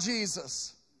 not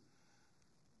Jesus.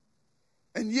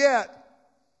 And yet,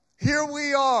 here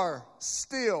we are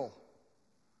still.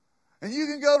 And you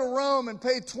can go to Rome and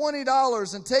pay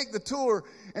 $20 and take the tour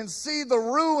and see the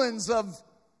ruins of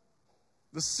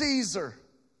the Caesar.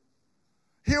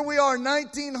 Here we are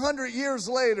 1,900 years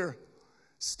later,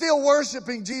 still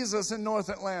worshiping Jesus in North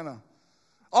Atlanta.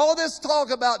 All this talk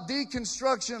about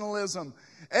deconstructionalism,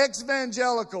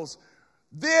 ex-evangelicals,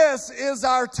 this is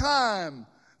our time.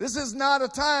 This is not a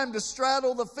time to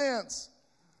straddle the fence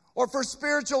or for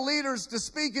spiritual leaders to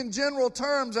speak in general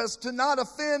terms as to not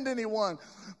offend anyone.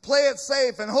 Play it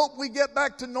safe and hope we get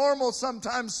back to normal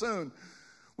sometime soon.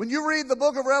 When you read the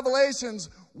book of Revelations,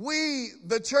 we,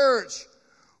 the church,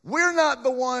 we're not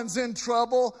the ones in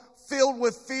trouble, filled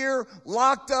with fear,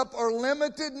 locked up, or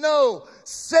limited. No,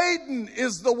 Satan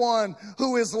is the one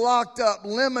who is locked up,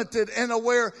 limited, and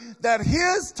aware that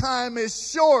his time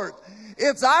is short.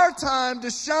 It's our time to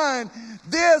shine.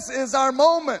 This is our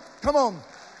moment. Come on.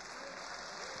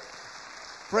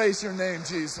 Praise your name,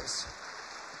 Jesus.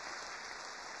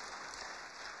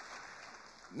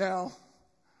 Now,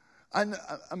 I'm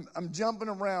jumping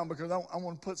around because I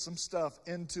want to put some stuff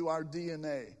into our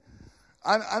DNA.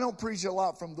 I don't preach a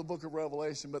lot from the book of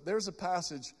Revelation, but there's a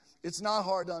passage, it's not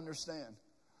hard to understand.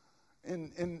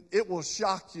 And it will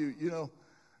shock you. You know,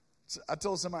 I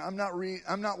told somebody,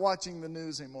 I'm not watching the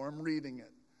news anymore. I'm reading it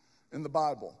in the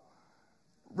Bible.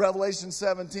 Revelation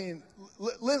 17.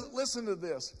 Listen to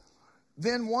this.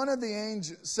 Then one of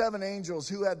the 7 angels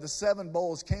who had the 7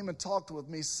 bowls came and talked with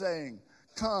me, saying,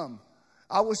 come,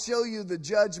 I will show you the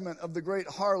judgment of the great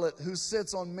harlot who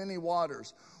sits on many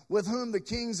waters, with whom the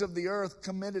kings of the earth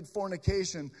committed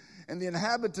fornication, and the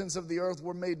inhabitants of the earth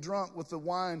were made drunk with the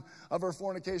wine of her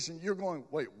fornication. You're going,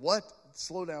 wait, what?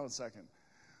 Slow down a second.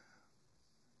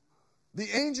 The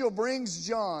angel brings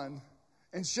John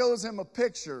and shows him a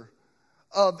picture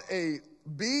of a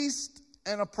beast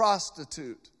and a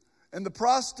prostitute. And the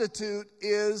prostitute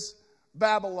is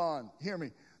Babylon. Hear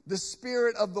me. the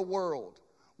spirit of the world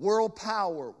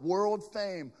power, world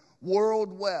fame,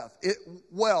 world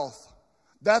wealth.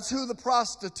 That's who the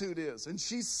prostitute is. And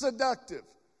she's seductive.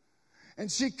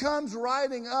 And she comes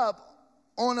riding up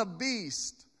on a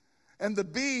beast. And the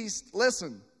beast,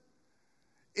 listen,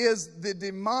 is the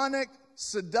demonic,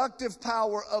 seductive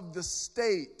power of the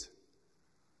state,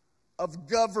 of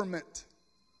government.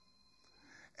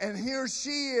 And here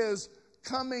she is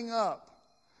coming up.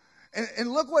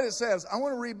 And look what it says. I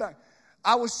want to read back.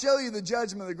 I will show you the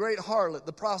judgment of the great harlot,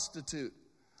 the prostitute,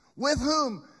 with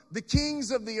whom the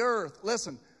kings of the earth,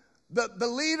 listen, the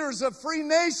leaders of free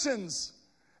nations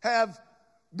have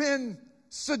been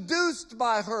seduced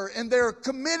by her, and they're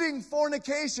committing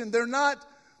fornication. They're not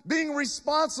being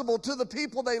responsible to the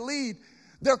people they lead.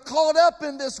 They're caught up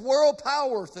in this world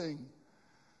power thing.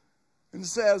 And it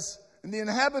says, and the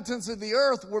inhabitants of the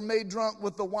earth were made drunk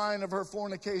with the wine of her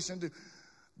fornication.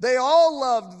 They all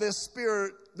loved this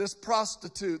spirit, this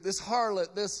prostitute, this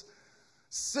harlot, this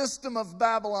system of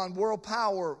Babylon, world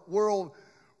power, world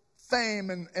fame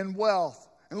and wealth.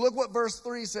 And look what verse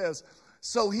 3 says.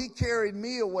 So he carried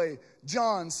me away,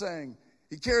 John saying,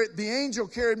 the angel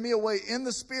carried me away in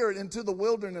the spirit into the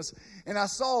wilderness. And I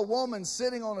saw a woman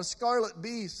sitting on a scarlet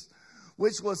beast,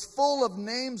 which was full of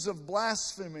names of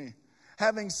blasphemy,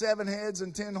 having 7 heads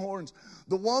and 10 horns.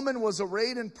 The woman was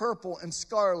arrayed in purple and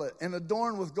scarlet and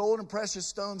adorned with gold and precious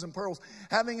stones and pearls,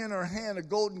 having in her hand a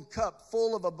golden cup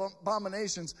full of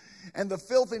abominations and the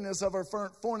filthiness of her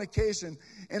fornication.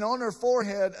 And on her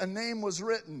forehead a name was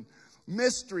written,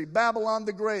 Mystery, Babylon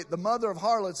the Great, the mother of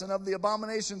harlots and of the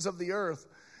abominations of the earth.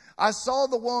 I saw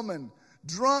the woman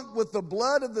drunk with the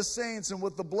blood of the saints and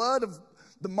with the blood of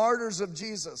the martyrs of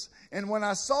Jesus. And when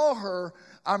I saw her,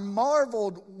 I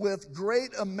marveled with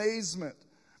great amazement.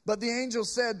 But the angel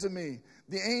said to me,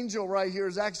 the angel right here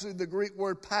is actually the Greek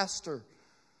word pastor.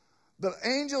 The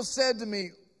angel said to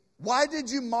me, why did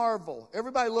you marvel?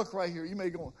 Everybody look right here. You may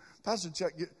go, Pastor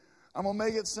Chuck, I'm going to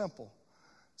make it simple.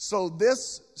 So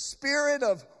this spirit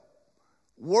of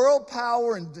world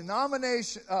power and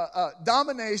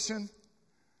domination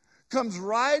comes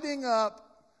riding up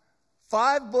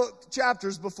 5 book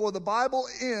chapters before the Bible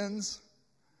ends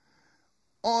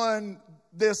on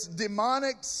this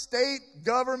demonic state,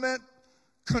 government,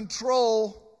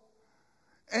 control.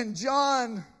 And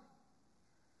John,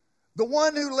 the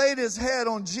one who laid his head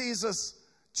on Jesus'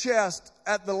 chest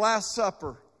at the Last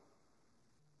Supper,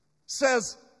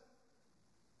 says,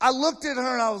 I looked at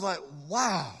her and I was like,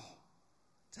 wow,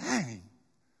 dang,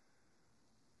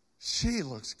 she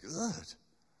looks good.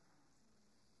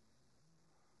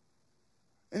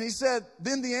 And he said,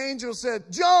 then the angel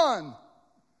said, John,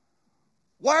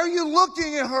 why are you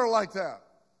looking at her like that?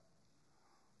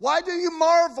 Why do you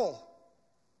marvel?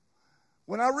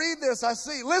 When I read this, I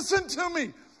see, listen to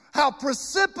me, how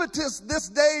precipitous this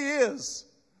day is.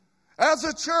 As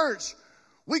a church,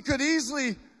 we could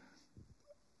easily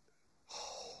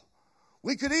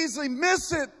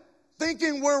miss it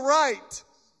thinking we're right.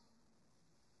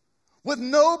 With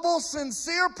noble,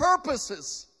 sincere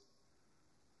purposes.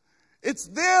 It's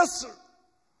this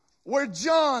where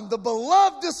John, the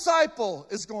beloved disciple,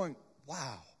 is going,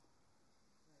 wow,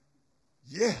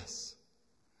 yes.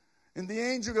 And the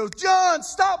angel goes, John,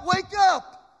 stop, wake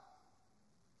up.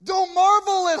 Don't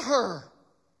marvel at her.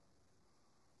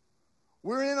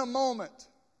 We're in a moment.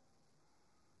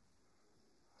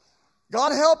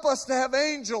 God help us to have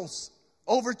angels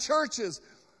over churches,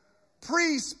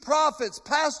 priests, prophets,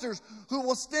 pastors who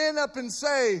will stand up and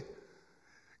say,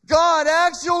 God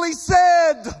actually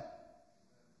said,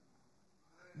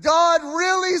 God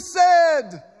really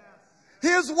said,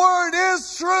 His word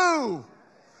is true.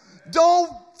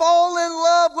 Don't fall in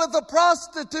love with a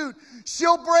prostitute.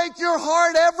 She'll break your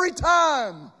heart every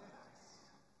time.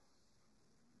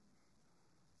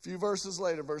 A few verses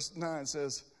later, verse 9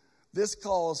 says, this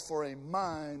calls for a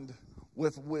mind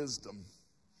with wisdom.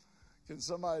 Can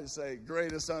somebody say,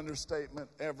 greatest understatement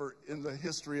ever in the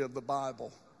history of the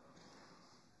Bible?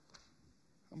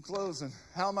 I'm closing.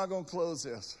 How am I going to close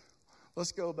this?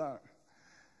 Let's go back.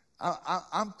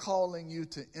 I'm calling you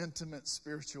to intimate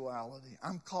spirituality.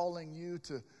 I'm calling you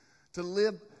to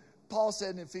live. Paul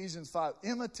said in Ephesians 5,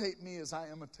 imitate me as I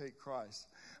imitate Christ.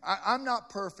 I'm not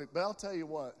perfect, but I'll tell you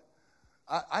what.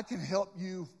 I can help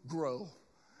you grow.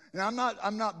 And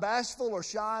I'm not bashful or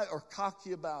shy or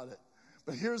cocky about it.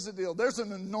 But here's the deal. There's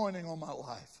an anointing on my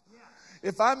life.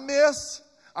 If I miss,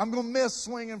 I'm going to miss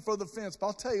swinging for the fence. But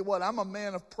I'll tell you what, I'm a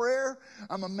man of prayer.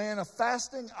 I'm a man of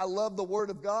fasting. I love the Word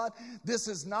of God. This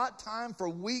is not time for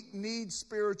weak-kneed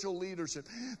spiritual leadership.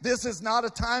 This is not a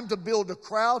time to build a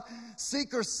crowd.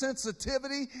 Seeker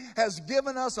sensitivity has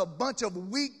given us a bunch of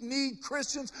weak-kneed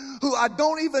Christians who I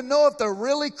don't even know if they're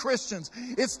really Christians.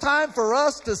 It's time for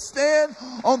us to stand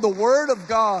on the Word of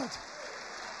God.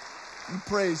 We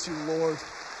praise you, Lord.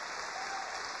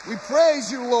 We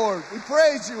praise you, Lord. We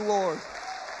praise you, Lord.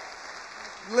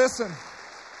 Listen,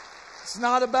 it's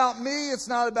not about me. It's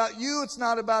not about you. It's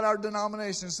not about our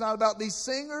denomination. It's not about these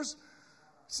singers.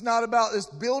 It's not about this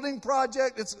building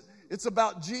project. It's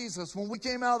about Jesus. When we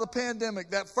came out of the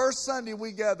pandemic, that first Sunday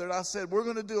we gathered, I said, we're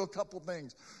going to do a couple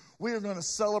things. We are going to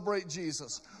celebrate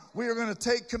Jesus. We are going to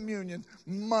take communion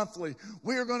monthly.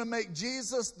 We are going to make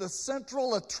Jesus the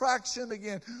central attraction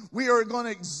again. We are going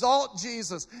to exalt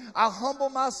Jesus. I humble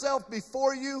myself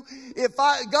before you.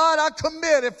 God, I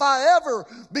commit, if I ever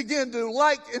begin to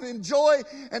like and enjoy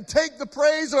and take the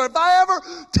praise, or if I ever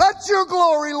touch your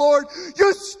glory, Lord,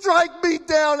 you strike me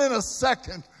down in a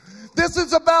second. This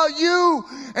is about you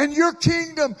and your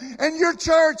kingdom and your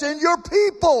church and your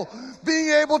people being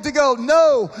able to go,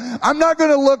 no, I'm not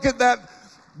going to look at that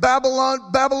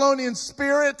Babylonian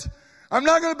spirit. I'm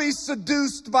not going to be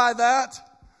seduced by that.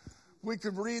 We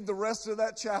could read the rest of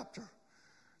that chapter.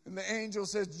 And the angel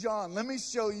says, John, let me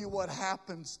show you what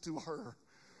happens to her.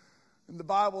 And the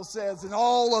Bible says, and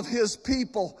all of his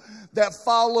people that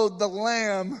followed the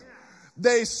Lamb,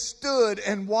 they stood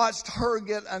and watched her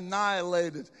get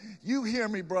annihilated. You hear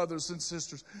me, brothers and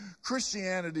sisters.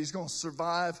 Christianity is going to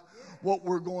survive what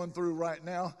we're going through right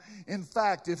now. In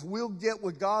fact, if we'll get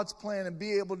with God's plan and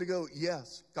be able to go,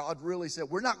 yes, God really said,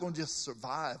 we're not going to just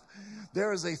survive.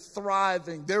 There is a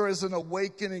thriving, there is an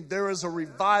awakening, there is a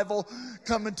revival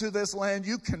coming to this land.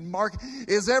 You can mark.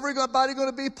 Is everybody going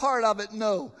to be part of it?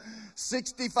 No.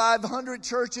 6,500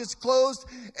 churches closed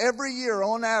every year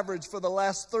on average for the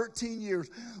last 13 years.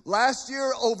 Last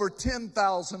year, over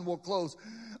 10,000 will close.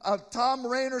 Tom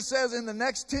Rainer says in the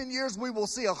next 10 years, we will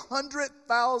see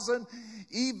 100,000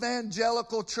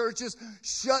 evangelical churches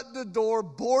shut the door,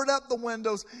 board up the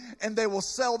windows, and they will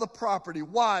sell the property.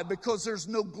 Why? Because there's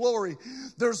no glory.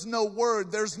 There's no word.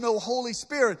 There's no Holy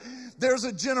Spirit. There's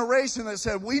a generation that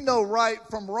said, we know right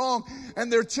from wrong.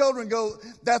 And their children go,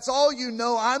 that's all you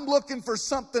know. I'm looking for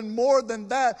something more than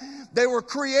that. They were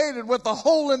created with a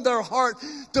hole in their heart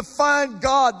to find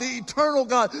God, the eternal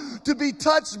God, to be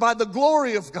touched by the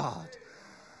glory of God.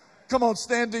 Come on,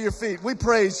 stand to your feet. We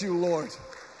praise you, Lord.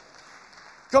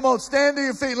 Come on, stand to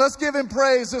your feet. Let's give him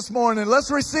praise this morning.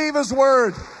 Let's receive his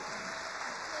word.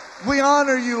 We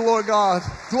honor you, Lord God.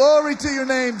 Glory to your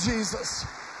name, Jesus.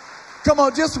 Come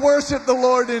on, just worship the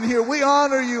Lord in here. We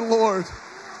honor you, Lord.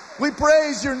 We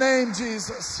praise your name,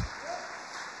 Jesus.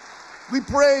 We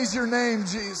praise your name,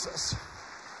 Jesus.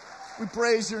 We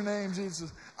praise your name,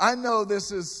 Jesus. I know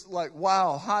this is like,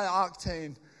 wow, high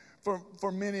octane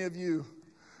for many of you.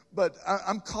 But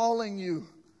I'm calling you.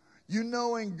 You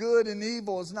knowing good and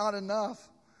evil is not enough.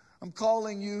 I'm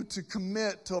calling you to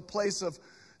commit to a place of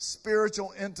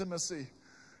spiritual intimacy.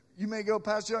 You may go,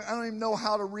 Pastor Young, I don't even know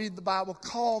how to read the Bible.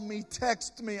 Call me,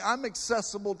 text me. I'm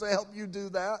accessible to help you do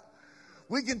that.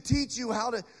 We can teach you how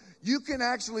to, you can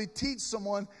actually teach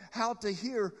someone how to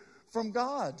hear from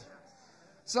God.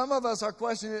 Some of us, our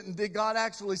question isn't, did God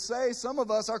actually say? Some of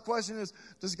us, our question is,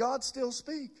 does God still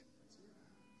speak?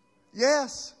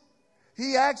 Yes.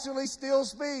 He actually still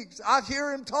speaks. I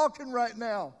hear him talking right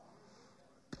now.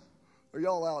 Are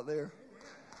y'all out there?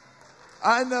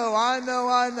 I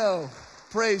know.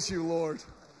 Praise you, Lord.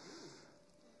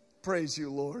 Praise you,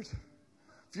 Lord.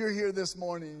 If you're here this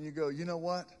morning and you go, you know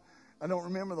what? I don't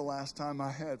remember the last time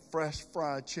I had fresh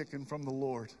fried chicken from the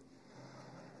Lord.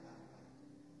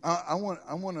 I want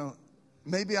to,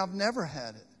 maybe I've never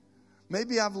had it.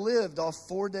 Maybe I've lived off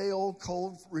 4-day-old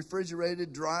cold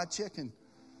refrigerated dry chicken.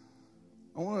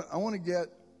 I want to get,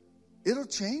 it'll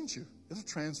change you. It'll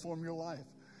transform your life.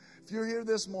 If you're here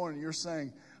this morning, you're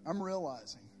saying, I'm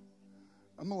realizing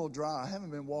I'm a little dry. I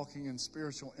haven't been walking in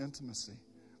spiritual intimacy,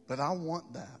 but I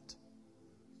want that.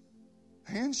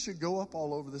 Hands should go up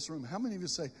all over this room. How many of you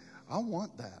say, I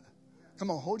want that?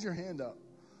 Come on, hold your hand up.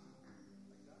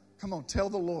 Come on, tell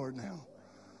the Lord now.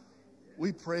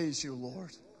 We praise you,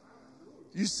 Lord.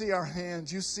 You see our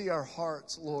hands. You see our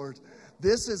hearts, Lord.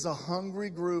 This is a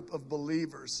hungry group of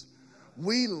believers.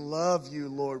 We love you,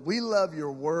 Lord. We love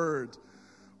your word.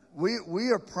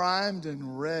 We are primed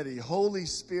and ready. Holy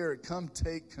Spirit, come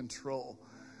take control.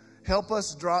 Help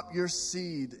us drop your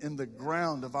seed in the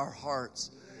ground of our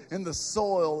hearts, in the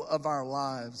soil of our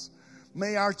lives.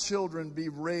 May our children be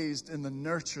raised in the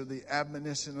nurture, the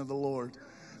admonition of the Lord.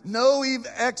 No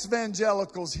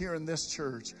ex-evangelicals here in this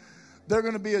church. They're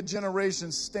going to be a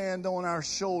generation stand on our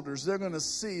shoulders. They're going to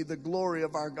see the glory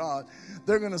of our God.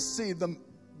 They're going to see the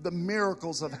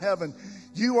miracles of heaven.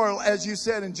 You are, as you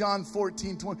said in John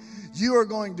 14:20, you are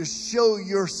going to show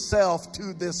yourself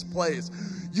to this place.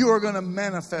 You are going to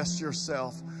manifest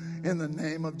yourself. In the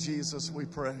name of Jesus, we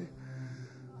pray.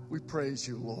 We praise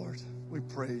you, Lord. We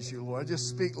praise you, Lord. I just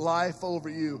speak life over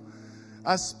you.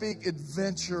 I speak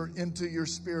adventure into your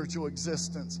spiritual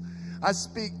existence. I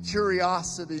speak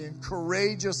curiosity and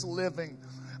courageous living.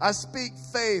 I speak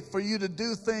faith for you to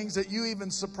do things that you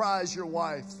even surprise your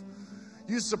wife.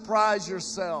 You surprise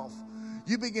yourself.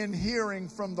 You begin hearing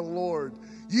from the Lord.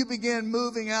 You begin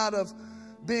moving out of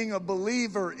being a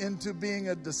believer into being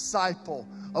a disciple,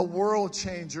 a world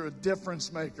changer, a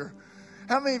difference maker.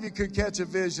 How many of you could catch a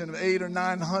vision of 800 or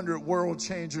 900 world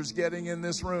changers getting in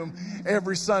this room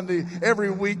every Sunday,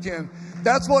 every weekend?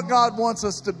 That's what God wants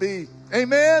us to be.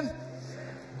 Amen?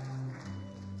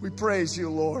 We praise you,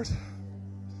 Lord.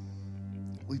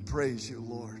 We praise you,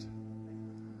 Lord.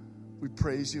 We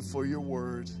praise you for your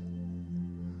word.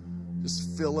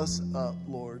 Just fill us up,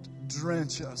 Lord.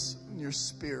 Drench us in your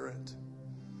spirit.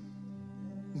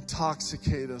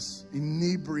 Intoxicate us,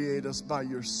 inebriate us by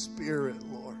your spirit,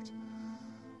 Lord.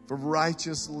 For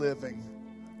righteous living,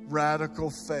 radical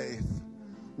faith,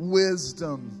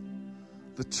 wisdom,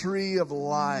 the tree of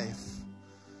life,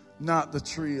 not the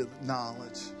tree of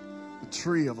knowledge, the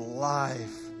tree of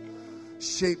life.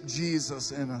 Shape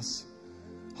Jesus in us.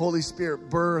 Holy Spirit,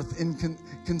 birth,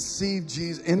 conceive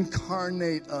Jesus,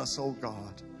 incarnate us, oh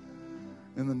God.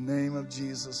 In the name of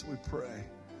Jesus we pray.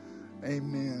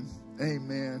 Amen.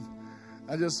 Amen.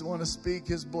 I just want to speak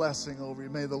his blessing over you.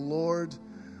 May the Lord,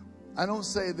 I don't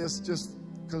say this just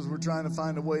because we're trying to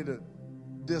find a way to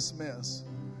dismiss.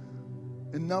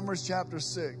 In Numbers chapter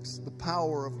 6, the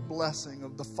power of blessing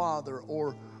of the father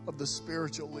or of the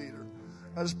spiritual leader.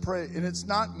 I just pray, and it's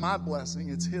not my blessing,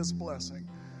 it's his blessing.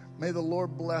 May the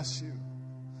Lord bless you,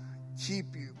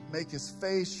 keep you, make his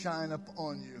face shine up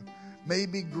on you. May he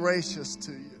be gracious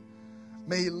to you.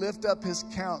 May he lift up his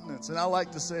countenance, and I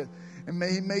like to say it, and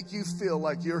may he make you feel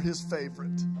like you're his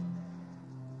favorite.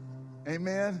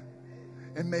 Amen?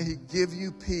 And may he give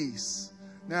you peace.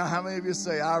 Now, how many of you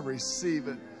say, I receive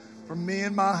it for me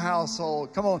and my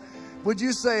household? Come on. Would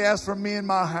you say, as for me and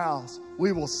my house,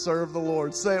 we will serve the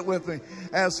Lord? Say it with me.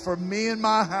 As for me and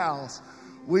my house,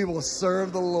 we will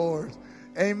serve the Lord.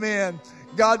 Amen.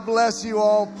 God bless you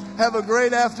all. Have a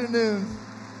great afternoon.